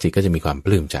นะจิตก็จะมีความป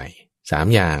ลื้มใจ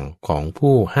3อย่างของ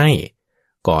ผู้ให้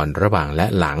ก่อนระหว่างและ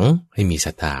หลังให้มีศ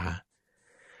รัทธา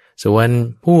ส่วน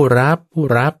ผู้รั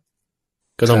บ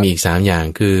ก็ต้องมีอีก3อย่าง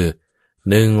คือ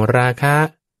1ราคะ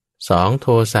2โท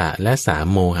สะและ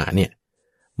3โมหะเนี่ย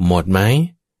หมดไหม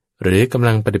หรือกำ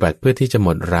ลังปฏิบัติเพื่อที่จะหม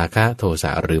ดราคะโทส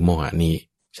ะหรือโมหะนี้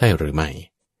ใช่หรือไม่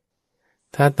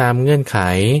ถ้าตามเงื่อนไข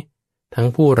ทั้ง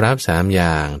ผู้รับ3อ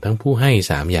ย่างทั้งผู้ให้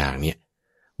3อย่างเนี่ย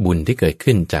บุญที่เกิด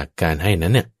ขึ้นจากการให้นั้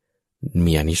นเนี่ย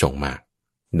มีอานิสงส์มาก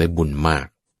ได้บุญมาก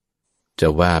จะ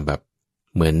ว่าแบบ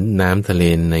เหมือนน้ำทะเล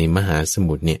ในมหาส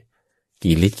มุทรเนี่ย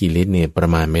กี่ลิตรเนี่ยประ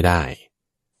มาณไม่ได้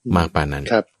มากปานนั้น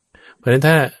เพราะฉะนั้น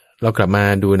ถ้าเรากลับมา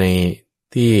ดูใน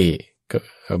ที่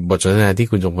บทสนทนาที่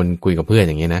คุณจงพลคุยกับเพื่อน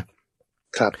อย่างเงี้ยนะ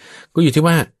ครับก็อยู่ที่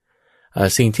ว่า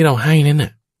สิ่งที่เราให้นั้นน่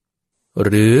ะ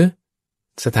หรือ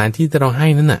สถานที่ที่เราให้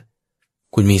นั้นน่ะ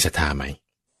คุณมีศรัทธาไหม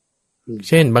เ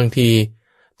ช่นบางที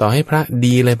ต่อให้พระ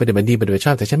ดีเลยปฏิบัติดีปฏิบัติช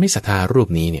อบแต่ฉันไม่ศรัทธารูป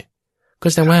นี้เนี่ยก็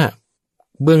แสดงว่า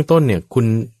เบื้องต้นเนี่ยคุณ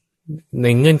ใน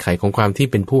เงื่อนไขของความที่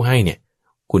เป็นผู้ให้เนี่ย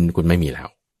คุณไม่มีแล้ว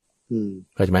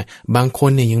เข้าใจไหมบางค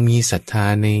นเนี่ยยังมีศรัทธา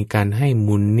ในการให้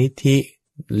มูลนิธิ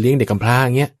เลี้ยงเด็กกำพร้าอ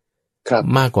ย่างเงี้ย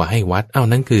มากกว่าให้วัด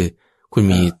นั่นคือคุณ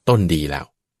มีต้นดีแล้ว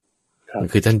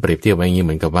คือท่านเปรียบเทียบไว้อย่างนี้เห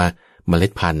มือนกับว่าเมล็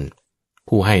ดพันธุ์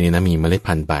ผู้ให้เนี่ยนะมีเมล็ด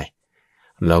พันธุ์ไป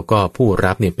แล้วก็ผู้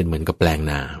รับเนี่ยเป็นเหมือนกับแปลง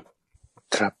นา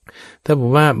ครับถ้าบอ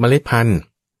กว่าเมล็ดพันธุ์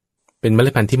เป็นเมล็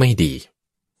ดพันธุ์ที่ไม่ดี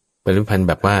เป็นเมล็ดพันธุ์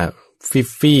แบบว่า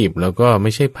ฟีบแล้วก็ไ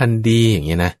ม่ใช่พันธุ์ดีอย่างเ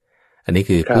งี้ยนะอันนี้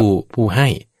คือผู้ให้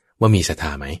ว่ามีศรัทธ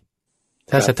าไหม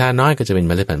ถ้าศรัทธาน้อยก็จะเป็นเ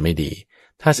มล็ดพันธุ์ไม่ดี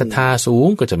ถ้าศรัทธาสูง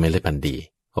ก็จะเมล็ดพันธุ์ดี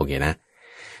โอเคนะ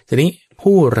ทีนี้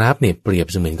ผู้รับเนี่ยเปรียบ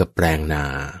เสมือนกับแปลงน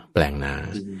า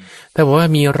ถ้าบอกว่า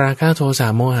มีราคะโทสะ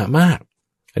โมหะมาก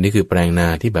อันนี้คือแปลงนา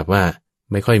ที่แบบว่า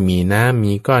ไม่ค่อยมีน้ำ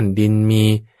มีก้อนดินมี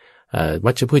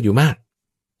วัชพืชอยู่มาก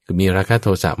คือมีราคะโท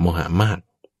สะโมหะมาก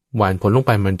หว่านผลลงไ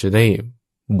ปมันจะได้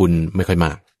บุญไม่ค่อยม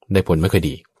ากได้ผลไม่ค่อย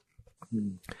ดี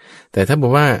แต่ถ้าบอ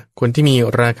กว่าคนที่มี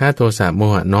ราคะโทสะโม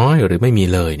หะน้อยหรือไม่มี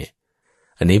เลยเนี่ย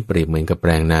อันนี้เปรียบเหมือนกับแป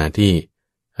ลงนาที่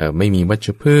ไม่มีวัช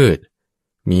พืช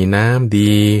มีน้ำ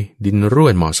ดีดินร่ว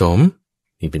นเหมาะสม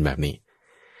นี่เป็นแบบนี้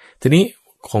ทีนี้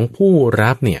ของผู้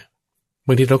รับเนี่ยบ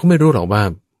างทีเราก็ไม่รู้หรอกว่า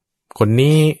คน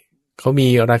นี้เขามี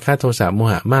ราคะโทสะโม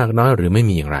หะมากน้อยหรือไม่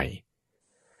มีอย่างไร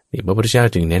นี่พระพุทธเจ้า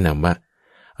จึงแนะนำว่า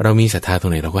เรามีศรัทธาตร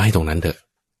งไหนเราก็ให้ตรงนั้นเถอะ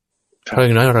เพราะอ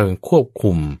ย่างน้อยเราควบ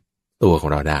คุมตัวของ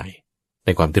เราได้ใน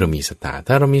ความที่เรามีศรัทธา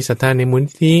ถ้าเรามีศรัทธาในมูล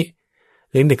นิธิ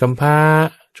เลี้ยงเด็กกำพร้า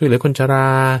ช่วยเหลือคนชรา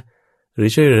หรือ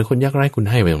ช่วยเหลือคนยากไร้คุณ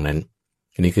ให้ไปตรงนั้น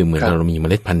อันนี้คือเหมือนเรามีเม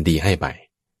ล็ดพันธุ์ดีให้ไป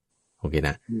โอเคน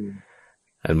ะ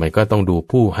มันก็ต้องดู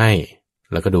ผู้ให้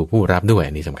แล้วก็ดูผู้รับด้วย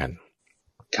อันนี้สำคัญ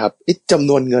ครับจำ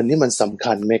นวนเงินนี่มันสำ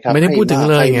คัญไหมครับไม่ได้พูดถึง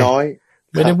เลยไง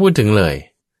ไม่ได้พูดถึงเลย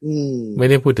ไม่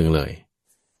ได้พูดถึงเลย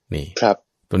นี่ครับ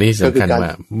ตัวนี้สำคัญว่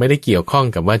าไม่ได้เกี่ยวข้อง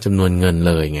กับว่าจำนวนเงิน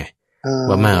เลยไง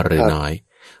ว่ามากหรือน้อย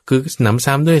คือหนำ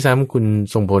ซ้ำด้วยซ้ำคุณ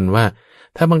ทรงพลว่า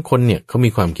ถ้าบางคนเนี่ยเขามี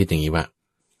ความคิดอย่างนี้ว่า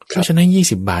ช่วยฉันให้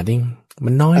20 บาทเอง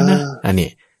มันน้อยนะอันนี้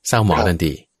เศร้าหมองทัน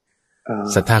ที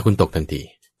ศรัทธาคุณตกทันที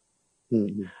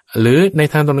หรือใน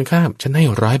ทางตรงกันข้ามฉันให้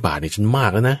100 บาทเนี่ยฉันมา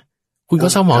กแล้วนะคุณก็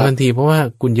เศร้าหมองทันทีเพราะว่า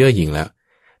คุณเย่อหยิ่งแล้ว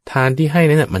ทานที่ให้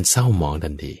นั้นน่ะมันเศร้าหมองทั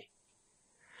นที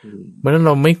เพราะฉะนั้นเร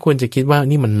าไม่ควรจะคิดว่า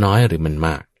นี่มันน้อยหรือมันม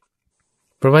าก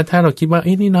เพราะว่าถ้าเราคิดว่า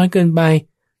นี่น้อยเกินไป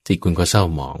จิตคุณก็เศร้า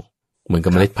หมองเหมือนกั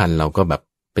บเมล็ดพันธุ์เราก็แบบ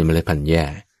เป็นเมล็ดพันธุ์แย่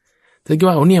ถ้าคิด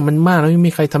ว่าเนี่ยมันมากแล้วไม่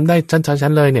มีใครทำได้ฉั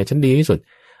นเลยเนี่ยฉันดีที่สุด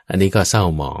อันนี้ก็เศร้า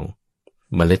หมอง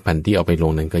เมล็ดพันธุ์ที่เอาไปล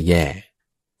งนั้นก็แย่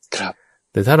ครับ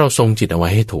แต่ถ้าเราทรงจิตเอาไว้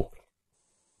ให้ถูก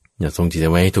อย่าทรงจิตเอ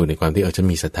าไว้ให้ถูกในความที่ฉัน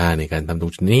มีศรัทธาในการทำตร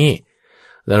งนี้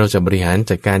แล้วเราจะบริหาร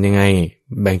จัดการยังไง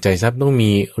แบ่งใจทรัพย์ต้องมี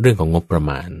เรื่องของงบประ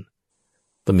มาณ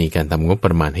ต้องมีการทำงบป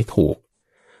ระมาณให้ถูก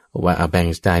ว่าแบ่ง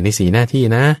จ่ายใน4 หน้าที่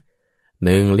นะ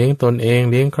1เลี้ยงตนเอง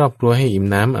เลี้ยงครอบครัวให้อิ่ม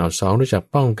น้ำ2รู้จัก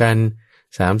ป้องกัน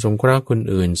3สงเคราะห์คน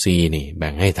อื่น4นี่แ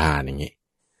บ่งให้ทานอย่างนี้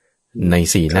ใน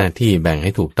4 หน้าที่แบ่งใ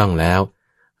ห้ถูกต้องแล้ว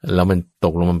มันต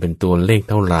กลงมันเป็นตัวเลข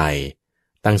เท่าไหร่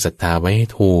ตั้งศรัทธาไว้ให้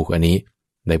ถูกอันนี้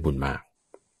ได้บุญมาก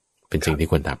เป็นสิ่งที่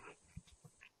ควรท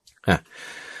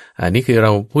ำอันนี้คือเร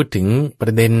าพูดถึงปร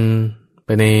ะเด็นไป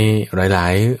ในหลา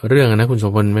ยๆเรื่องนะคุณส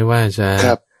มพลไม่ว่าจะ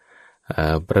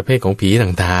ประเภทของผี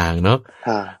ต่างๆเนาะ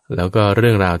แล้วก็เรื่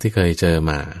องราวที่เคยเจอ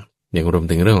มาอย่างรวม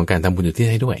ถึงเรื่องของการทำบุญอุทิศ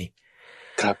ให้ด้วย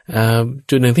ครับ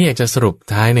จุดหนึ่งที่อยากจะสรุป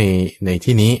ท้ายใน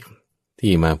ที่นี้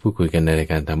ที่มาพูดคุยกันในราย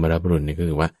การธรรมรับรุณนี่ก็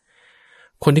คือว่า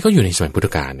คนที่เขาอยู่ในสมัยพุทธ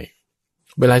กาลเนี่ย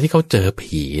เวลาที่เขาเจอ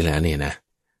ผีแล้วเนี่ยนะ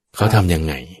เขาทำยัง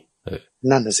ไง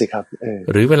นั่นสิครับ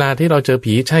หรือเวลาที่เราเจอ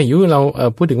ผีใช่อยู่เรา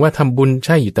พูดถึงว่าทำบุญใ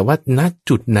ช่อยู่แต่ว่าณ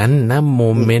จุดนั้นณโม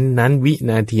เมนต์นั้นวิ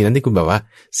นาทีนั้นที่คุณแบบว่า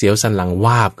เสียวสันหลังว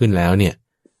าบขึ้นแล้วเนี่ย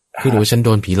คือหรือว่าฉันโด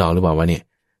นผีหลอกหรือเปล่าวะเนี่ย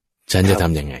ฉันจะท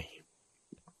ำยังไง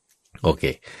โอเค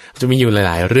จะมีอยู่ห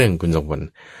ลายๆเรื่องคุณสมพล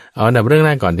เอาอันดับเรื่องแร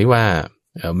กก่อนที่ว่า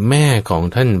แม่ของ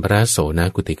ท่านพระโสน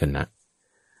กุติกนะ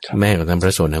แม่ของท่านพร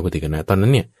ะโสนกุติกนะตอนนั้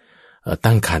นเนี่ย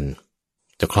ตั้งครรภ์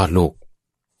จะคลอดลูก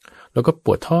แล้วก็ป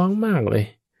วดท้องมากเลย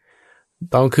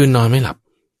ตอนคืนนอนไม่หลับ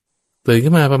ตื่น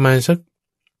ขึ้นมาประมาณสัก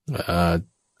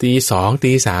ตี 2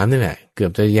 ตี 3นี่แหละเกือ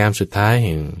บจะยามสุดท้าย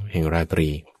แห่งราตรี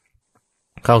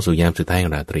เข้าสู่ยามสุดท้ายแห่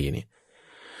งราตรีนี่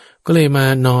ก็เลย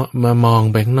มามอง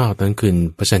ไปข้างนอกตอนคืน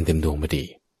พระจันทร์เต็มดวงพอดี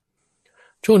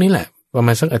ช่วงนี้แหละประม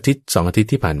าณสักอาทิตย์2 อาทิตย์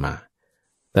ที่ผ่านมา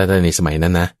แต่ในสมัยนั้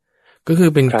นนะก็คือ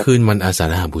เป็นคืนวันอาสา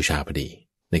ฬหบูชาพอดี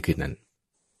ในคืนนั้น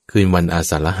คืนวันอา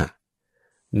สาฬหะ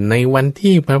ในวัน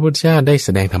ที่พระพุทธเจ้าได้แส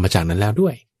ดงธรรมจักรนั้นแล้วด้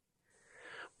วย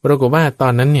ปรากฏว่าตอ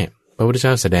นนั้นเนี่ยพระพุทธเจ้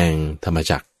าแสดงธรรม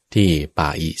จักรที่ป่า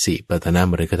อิสิปตน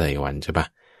มฤคทายวันใช่ปะ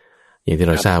อย่างที่เ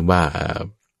ราทราบว่า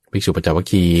ภิกษุปัญจวัค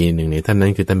คีย์หนึ่งในท่านนั้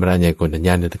นคือท่านพระราชาโกณฑัญญ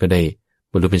าท่านก็ได้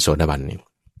บรรลุเป็นโสดาบันนี่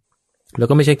แล้ว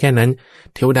ก็ไม่ใช่แค่นั้น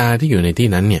เทวดาที่อยู่ในที่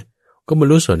นั้นเนี่ยก็บรร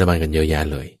ลุโสดาบันกันเยอะแยะ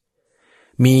เลย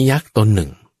มียักษ์ตนห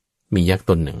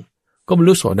นึ่งก็บรร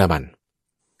ลุโสดาบัน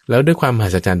แล้วด้วยความมหั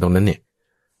ศจรรย์ตรงนั้นเนี่ย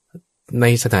ใน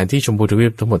สถานที่ชมพูทวี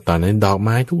ปทั้งหมดตอนนั้นดอกไ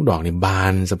ม้ทุกดอกนี่บา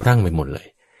นสะพรั่งไปหมดเลย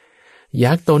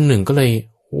ยักษ์ตนหนึ่งก็เลย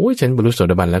ฉันบรรลุโส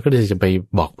ดาบันแล้วก็เลยจะไป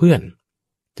บอกเพื่อน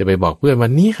ว่า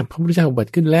นี่พระพุทธเจ้าอุบั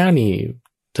ติขึ้นแล้วนี่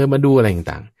เธอมาดูอะไร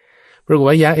ต่างๆปรากฏ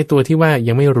ว่ายักษ์ไอตัวที่ว่า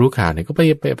ยังไม่รู้ข่าวเนี่ยก็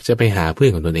จะไปหาเพื่อ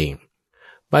นของตนเอง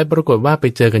ไปปรากฏว่าไป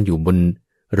เจอกันอยู่บน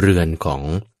เรือนของ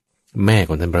แม่ข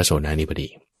องท่านพระโสดานี้พอดี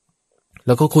แ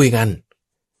ล้วก็คุยกัน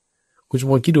คุณสม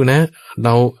บูรณ์คิดดูนะเร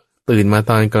าตื่นมา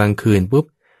ตอนกลางคืนปุ๊บ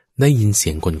ได้ยินเสี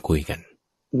ยงคนคุยกัน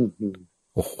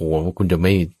โอ้โหคุณจะไ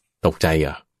ม่ตกใจเหร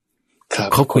อ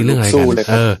เขาคุยเรื่องอะไรกัน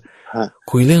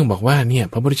คุยเรื่องบอกว่าเนี่ย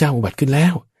พระพุทธเจ้าอุบัติขึ้นแล้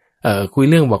วคุย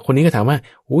เรื่องบอกคนนี้ก็ถามว่า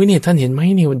เนี่ยท่านเห็นไหม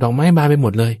เนี่ยดอกไม้บานไปหม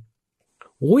ดเลย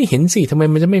เห็นสิทำไม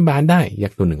มันจะไม่บานได้ยั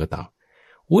กษ์ตัวหนึ่งก็ตอบ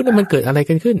แล้วมันเกิดอะไร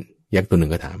กันขึ้นยักษ์ตัวหนึ่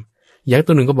งก็ถามยักษ์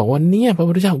ตัวหนึ่งก็บอกว่าเนี่ยพระ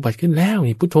พุทธเจ้าอุบัติขึ้นแล้ว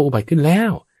นี่พุทโธอุบัติขึ้นแล้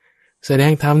วแสด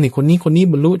งธรรมนี่คนนี้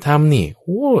บรรลุธรรมนี่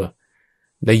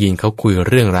ได้ยินเขาคุย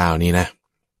เรื่องราวนี้นะ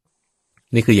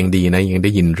นี่คือยังดีนะยังได้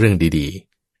ยินเรื่องดี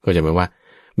ๆก็จะหมายว่า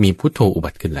มีพุทโธอุบั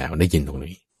ติขึ้นแล้วได้ยินตรง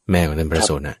นี้แม่ของท่านพระโ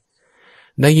สนะ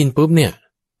ได้ยินปุ๊บเนี่ย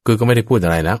ก็ไม่ได้พูดอ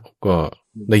ะไรแล้วก็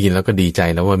ได้ยินแล้วก็ดีใจ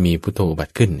แล้วว่ามีพุทโธอุบั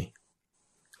ติขึ้นนี่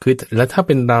คือแล้วถ้าเ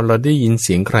ป็นเราได้ยินเ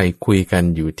สียงใครคุยกัน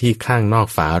อยู่ที่ข้างนอก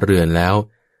ฝาเรือนแล้ว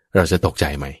เราจะตกใจ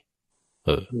ไหม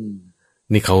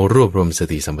นี่เขารวบรวมส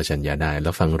ติสัมปชัญญะได้แล้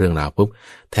วฟังเรื่องราวปุ๊บ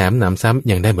แถมหนำซ้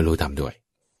ำยังได้บรรลุธรรมด้วย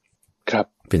ครับ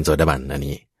เป็นโสดาบันอัน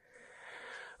นี้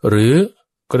หรือ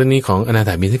กรณีของอนาถ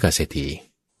าบิณฑิกเศรษฐี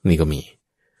นี่ก็มี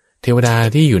เทวดา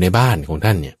ที่อยู่ในบ้านของท่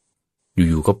านเนี่ย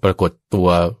อยู่ๆก็ปรากฏตัว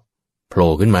โผ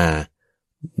ล่ขึ้นมา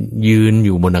ยืนอ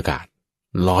ยู่บนอากาศ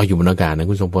ลอยอยู่บนอากาศนะ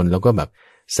คุณทรงพลแล้วก็แบบ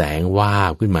แสงวา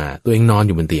บขึ้นมาตัวเองนอนอ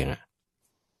ยู่บนเตียงอะ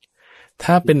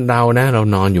ถ้าเป็นเรานะเรา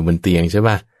นอนอยู่บนเตียงใช่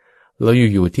ป่ะเรา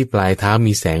อยู่ที่ปลายเท้า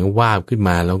มีแสงวาบขึ้นม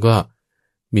าแล้วก็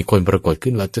มีคนปรากฏ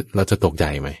ขึ้นเราจะตกใจ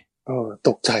ไหมต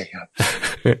กใจครับ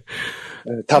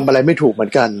ทำอะไรไม่ถูกเหมือ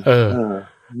นกัน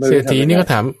เศรษฐีนี่ก็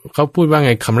ถามเขาพูดว่าไ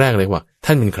งคำแรกเลยว่าท่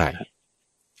านเป็นใคร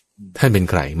ท่านเป็น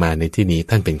ใครมาในที่นี้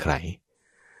ท่านเป็นใคร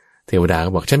เทวดาก็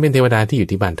บอกฉันเป็นเทวดาที่อยู่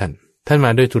ที่บ้านท่านมา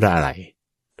ด้วยธุระอะไร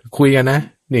คุยกันนะ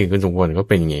นี่คุณสมพลก็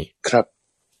เป็นอย่างนี้ครับ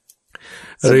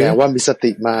แสดงว่ามีส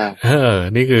ติมา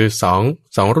นี่คือ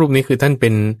สองรูปนี้คือท่านเป็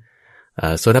น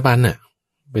โสดาบันน่ะ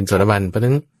เป็นโสดาบันเพราะฉะ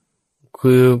นั้น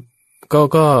คือ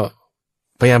ก็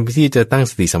พยายามที่จะตั้ง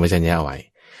สติสัมปชัญญะเอาไว้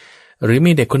หรือ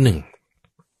มีเด็กคนหนึ่ง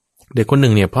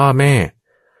เนี่ยพ่อแม่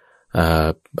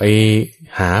ไป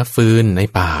หาฟืนใน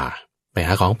ป่าไปห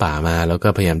าของป่ามาแล้วก็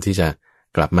พยายามที่จะ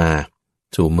กลับมา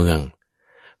สู่เมือง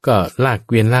ก็ลากเ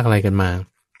กวียนลากอะไรกันมา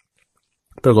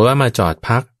ปรากฏว่ามาจอด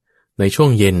พักในช่วง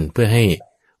เย็นเพื่อให้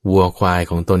วัวควาย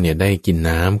ของตนเนี่ยได้กิน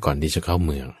น้ำก่อนที่จะเข้าเ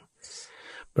มือง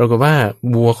ปรากฏว่า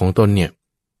วัวของตนเนี่ย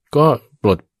ก็ปล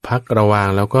ดพักระวาง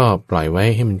แล้วก็ปล่อยไว้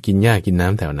ให้มันกินหญ้ากินน้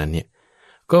ำแถวนั้นเนี่ย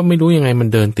ก็ไม่รู้ยังไงมัน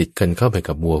เดินติดกันเข้าไป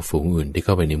กับวัวฝูงอื่นที่เ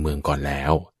ข้าไปในเมืองก่อนแล้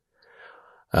ว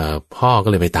พ่อก็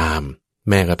เลยไปตาม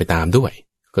แม่ก็ไปตามด้วย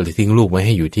ก็เลยทิ้งลูกไว้ใ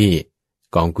ห้อยู่ที่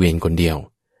กองเกวียนคนเดียว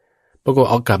ปรากฏ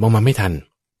เอากลับออกมาไม่ทัน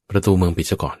ประตูเมืองปิด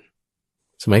ซะก่อน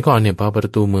สมัยก่อนเนี่ยพอปร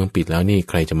ะตูเมืองปิดแล้วนี่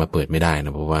ใครจะมาเปิดไม่ได้น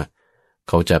ะเพราะว่าเ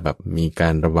ขาจะแบบมีกา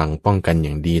รระวังป้องกันอ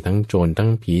ย่างดีทั้งโจรทั้ง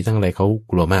ผีทั้งอะไรเขา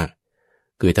กลัวมาก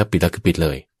คือถ้าปิดแล้วคือปิดเล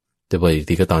ยจะเปิดอีก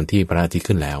ทีก็ตอนที่พระอาทิตย์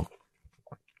ขึ้นแล้ว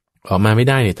ออกมาไม่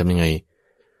ได้เนี่ยทำยังไง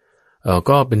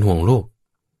ก็เป็นห่วงลูก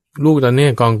ตอนนี้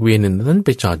กองเกวียนนั้นไป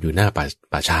จอดอยู่หน้า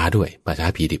ป่าช้าด้วยป่าช้า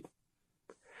ผีดิบ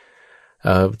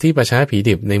ที่ป่าช้าผี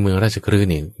ดิบในเมืองราชคฤห์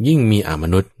เนี่ยยิ่งมีม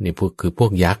นุษย์นี่พว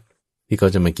กยักษ์ที่เขา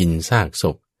จะมากินซากศ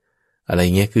พอะไร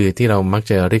เงี้ยคือที่เรามัก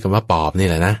จะเรียกกันว่าปอบนี่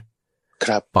แหละนะค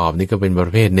รับปอบนี่ก็เป็นปร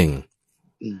ะเภทหนึ่ง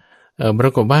ปร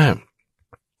ากฏว่า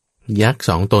ยักษ์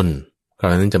2 ตนคราว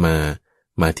นั้นจะ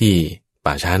มาที่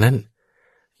ป่าช้านั้น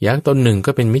ยักษ์ตนหนึ่ง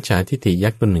ก็เป็นมิจฉาทิฏฐิยั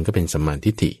กษ์ตนหนึ่งก็เป็นสัมมา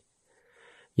ทิฏฐิ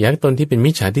ยักษ์ตนที่เป็น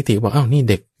มิจฉาทิฏฐิบอกอ้าวนี่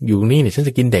เด็กอยู่นี่เนี่ยฉันจ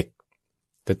ะกินเด็ก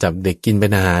จะจับเด็กกินเป็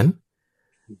นอาหาร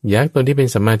ยักษ์ตนที่เป็น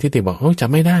สัมมาทิฏฐิบอกจับ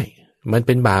ไม่ได้มันเ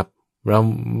ป็นบาปเรา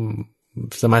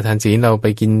สมาทานศีลเราไป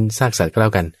กินซากสัตว์ก็แล้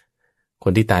วกันค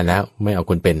นที่ตายแล้วไม่เอา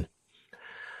คนเป็น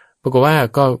ปรากฏว่า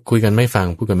ก็คุยกันไม่ฟัง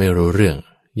พูดกันไม่รู้เรื่อง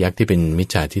ยักษ์ที่เป็นมิจ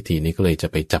ฉาทิฏฐินี่ก็เลยจะ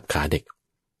ไปจับขาเด็ก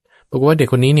ปรากฏว่าเด็ก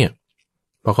คนนี้เนี่ย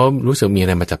พอเขารู้สึกมีอะไ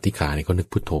รมาจับที่ขาเนี่ยเขานึก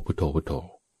พุทโธพุทโธพุทโธ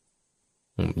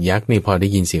ยักษ์นี่พอได้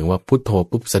ยินเสียงว่าพุทโธ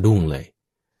ปุ๊บสะดุ้งเลย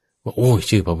ว่าโอ้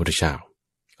ชื่อพระพุทธเจ้า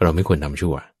เราไม่ควรทำ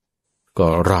ชั่วก็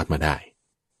รอดมาได้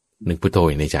นึกพุทโธ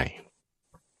อยู่ในใจ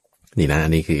นี่นะอั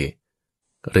นนี้คือ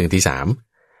เรื่องที่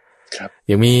3ครับ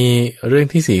ยังมีเรื่อง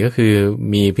ที่4ก็คือ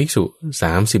มีภิกษุ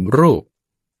30 รูป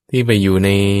ที่ไปอยู่ใน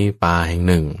ป่าแห่ง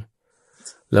หนึ่ง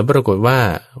แล้วปรากฏว่า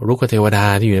รุกขเทวดา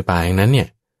ที่อยู่ในป่าแห่งนั้นเนี่ย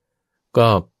ก็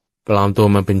ปลอมตัว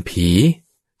มาเป็นผี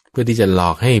เพื่อที่จะหล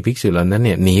อกให้ภิกษุเหล่านั้นเ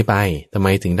นี่ยหนีไปทำไม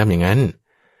ถึงทำอย่างนั้น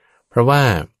เพราะว่า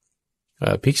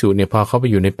ภิกษุเนี่ยพอเขาไป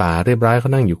อยู่ในป่าเรียบร้อยเขา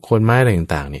นั่งอยู่โคนไม้อะไร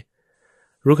ต่างๆเนี่ย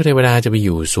รุกขเทวดาจะไปอ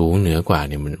ยู่สูงเหนือกว่า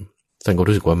เนี่ยมันท่านก็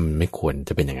รู้สึกว่ามันไม่ควรจ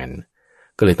ะเป็นอย่างนั้น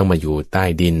ก็เลยต้องมาอยู่ใต้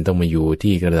ดินต้องมาอยู่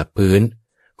ที่ระดับพื้น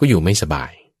ก็อยู่ไม่สบา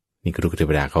ยนี่คือรุกขเท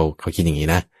วดาเขาคิดอย่างนี้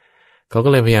นะเขาก็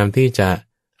เลยพยายามที่จะ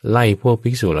ไล่พวกภิ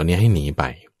กษุเหล่านี้ให้หนีไป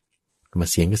มา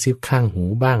เสียงกระซิบข้างหู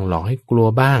บ้างหลอกให้กลัว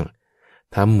บ้าง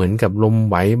ทำเหมือนกับลม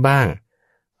ไหวบ้าง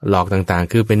หลอกต่าง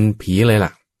ๆคือเป็นผีเลยล่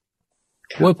ะ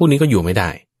ว่าพวกนี้ก็อยู่ไม่ได้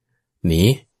ห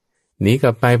นีก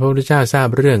ลับไปพระพุทธเจ้าทราบ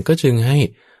เรื่องก็จึงให้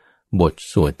บท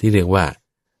สวดที่เรียกว่า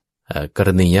กร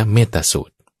ณียเมตตาสู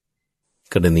ตร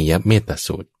กรณียเมตตา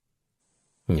สูตร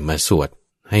มาสวด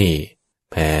ให้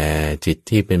แผ่จิต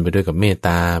ที่เป็นไปด้วยกับเมตต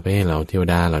าไปให้เราเทว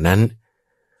ดาเหล่านั้น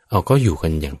ก็อยู่กั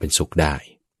นอย่างเป็นสุขได้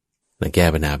และแก้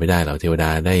ปัญหาไปได้เราเทวดา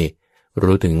ได้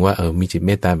รู้ถึงว่ามีจิตเ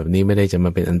มตตาแบบนี้ไม่ได้จะม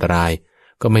าเป็นอันตราย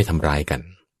ก็ไม่ทำร้ายกัน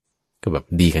ก็แบบ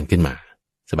ดีกันขึ้นมา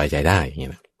สบายใจได้อย่างนี้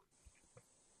นะ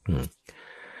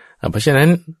เพราะฉะนั้น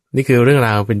นี่คือเรื่องร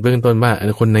าวเป็นเบื้องต้นว่า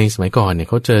คนในสมัยก่อนเนี่ย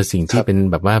เขาเจอสิ่งที่เป็น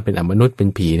แบบว่าเป็นมนุษย์เป็น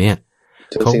ผีเนี่ย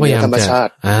เขาพยายามจะ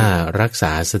รักษ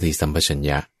าสติสัมปชัญ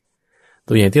ญะ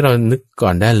ตัวอย่างที่เรานึกก่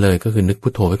อนได้เลยก็คือนึกพุ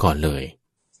ทโธไว้ก่อนเลย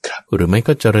หรือไม่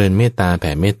ก็เจริญเมตตาแ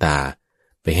ผ่เมตตา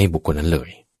ไปให้บุคคลนั้นเลย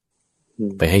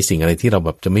ไปให้สิ่งอะไรที่เราแบ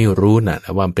บจะไม่รู้น่ะ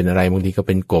ว่าเป็นอะไรบางทีก็เ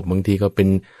ป็นกบบางทีก็เป็น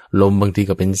ลมบางที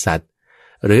ก็เป็นสัตว์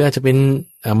หรืออาจจะเป็น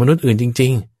มนุษย์อื่นจริ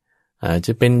งๆอาจจ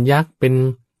ะเป็นยักษ์เป็น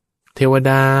เทว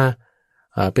ดา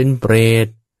เป็นเปรต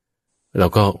เรา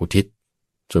ก็อุทิศ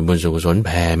ส่วนบุญส่วนกุศลแ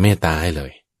ผ่เมตตาให้เล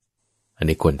ยอัน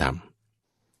นี้ควรท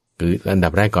ำคืออันดั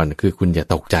บแรกก่อนคือคุณอย่า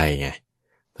ตกใจไง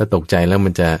ถ้าตกใจแล้วมั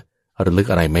นจะระลึก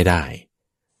อะไรไม่ได้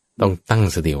ต้องตั้ง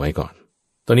สติไว้ก่อน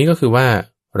ตัวนี้ก็คือว่า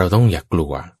เราต้องอย่ากลั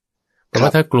วเพราะว่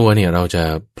าถ้ากลัวเนี่ยเราจะ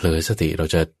เผลอสติเรา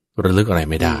จะระลึกอะไร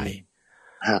ไม่ได้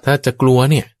ถ้าจะกลัว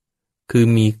เนี่ยคือ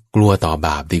มีกลัวต่อบ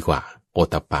าปดีกว่าโอต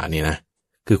ตัปปะเนี่ยนะ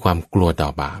คือความกลัวต่อ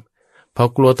บาปพอ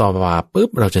กลัวต่อบาปปุ๊บ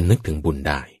เราจะนึกถึงบุญ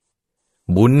ได้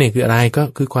บุญเนี่ยคืออะไรก็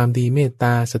คือความดีเมตต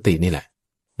าสตินี่แหละ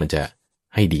มันจะ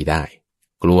ให้ดีได้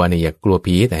กลัวเนี่ยอย่ากลัว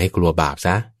ผีแต่ให้กลัวบาปซ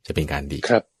ะจะเป็นการดี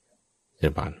ครับเชิ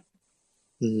ญพร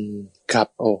ครับ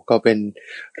โอ้ก็เป็น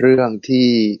เรื่องที่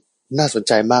น่าสนใ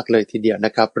จมากเลยทีเดียวน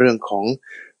ะครับเรื่องของ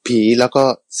ผีแล้วก็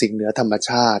สิ่งเหนือธรรมช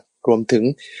าติรวมถึง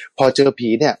พอเจอผี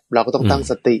เนี่ยเราก็ต้องตั้ง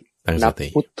สตินับ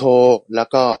พุทโธแล้ว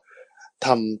ก็ท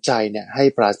ำใจเนี่ยให้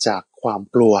ปราศจากความ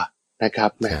กลัวนะครั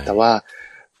บแต่ว่า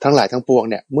ทั้งหลายทั้งปวง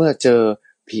เนี่ยเมื่อเจอ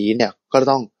ผีเนี่ยก็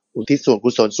ต้องอุทิศส่วนกุ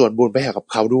ศลส่วนบุญไปให้กับ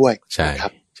เขาด้วยใช่ครั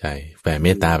บใช่แผ่เม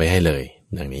ตตาไปให้เลย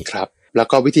อย่างนี้ครับแล้ว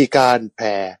ก็วิธีการแ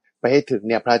ผ่ไปให้ถึง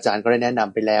เนี่ยพระอาจารย์ก็ได้แนะน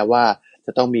ำไปแล้วว่าจ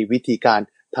ะต้องมีวิธีการ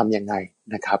ทำยังไง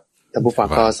นะครับท่านผู้ฟัง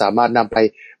ก็สามารถนำไป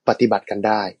ปฏิบัติกันไ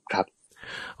ด้ครับ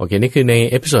โอเคนี่คือใน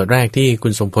เอพิโซดแรกที่คุ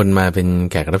ณทรงพลมาเป็น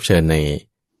แขกรับเชิญใน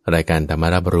รายการธรรม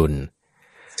รับรุณ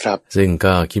ครับซึ่ง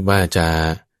ก็คิดว่าจะ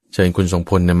เชิญคุณทรง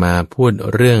พลมาพูด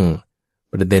เรื่อง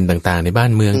ประเด็นต่างๆในบ้า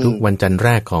นเมืองทุกวันจันทร์แร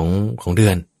กของเดื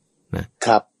อนนะค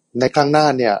รับในครั้งหน้า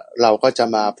เนี่ยเราก็จะ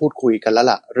มาพูดคุยกันแล้ว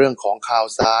ล่ะเรื่องของข่าว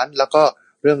สารแล้วก็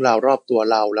เรื่องราวรอบตัว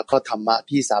เราแล้วก็ธรรมะ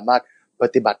ที่สามารถป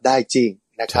ฏิบัติได้จริง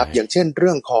นะครับอย่างเช่นเ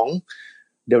รื่องของ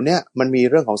เดี๋ยวนี้มันมี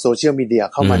เรื่องของโซเชียลมีเดีย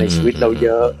เข้ามาในชีวิตเราเย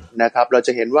อะนะครับเราจ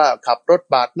ะเห็นว่าขับรถ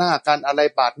ปาดหน้ากันอะไร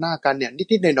ปาดหน้ากันเนี่ย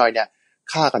นิดๆหน่อยๆเนี่ย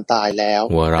ฆ่ากันตายแล้ว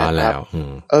หัวร้อนแล้ว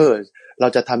เรา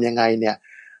จะทำยังไงเนี่ย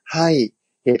ให้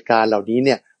เหตุการณ์เหล่านี้เ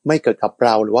นี่ยไม่เกิดกับเร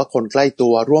าหรือว่าคนใกล้ตั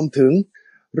วรวมถึง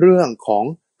เรื่องของ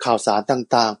ข่าวสาร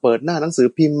ต่างๆเปิดหน้าหนังสือ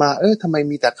พิมพ์มาทำไม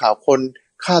มีแต่ข่าวคน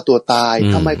ฆ่าตัวตาย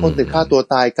ทำไมคนถึงฆ่าตัว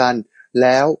ตายกันแ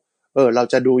ล้วเรา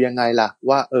จะดูยังไงล่ะ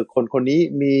ว่าคนนี้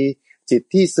มีจิต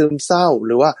ที่ซึมเศร้าห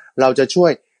รือว่าเราจะช่ว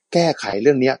ยแก้ไขเ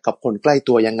รื่องนี้กับคนใกล้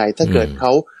ตัวยังไงถ้าเกิดเข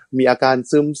ามีอาการ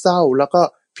ซึมเศร้าแล้วก็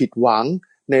ผิดหวัง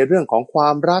ในเรื่องของควา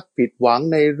มรักผิดหวัง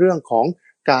ในเรื่องของ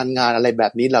การงานอะไรแบ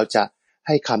บนี้เราจะใ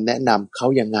ห้คำแนะนำเขา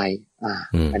ยังไง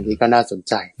อันนี้ก็น่าสน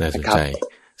ใจนะครับ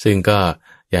ซึ่งก็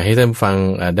อยากให้ท่านฟัง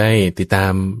ได้ติดตา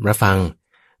มรับฟัง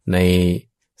ใน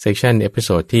เซสชันเอพิโซ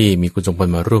ดที่มีคุณทรงพล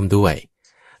มาร่วมด้วย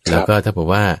แล้วก็ถ้าบอก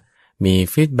ว่ามี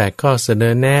ฟีดแบ็กข้อเสน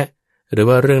อแนะหรือ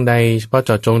ว่าเรื่องใดเฉพาะเจ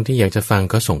าะจงที่อยากจะฟัง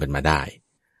ก็ส่งกันมาได้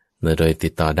โดยติ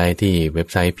ดต่อได้ที่เว็บ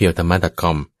ไซต์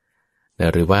piothama.com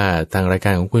หรือว่าทางรายกา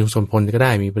รของคุณทรงพลก็ไ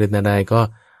ด้มีประเด็นใดก็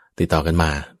ติดต่อกันม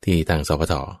าที่ทางสพ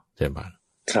ท.เชิญบ้าน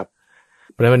ครับ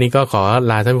วันนี้ก็ขอ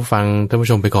ลาท่านผู้ฟังท่านผู้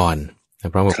ชมไปก่อน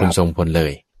พร้อมกับคุณทรงพลเล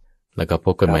ยแล้วก็พ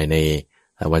บกันใหม่ใน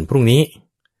วันพรุ่งนี้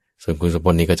ส่วนคุณทรงพ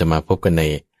ลนี้ก็จะมาพบกันใน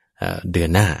เดือน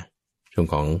หน้าช่วง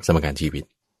ของสมการชีวิต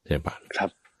เชิญบ้านครับ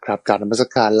กราบนมัส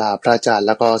การลาพระอาจารย์แ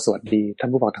ล้วก็สวัสดีท่าน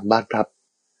ผู้ฟังทางบ้านครับ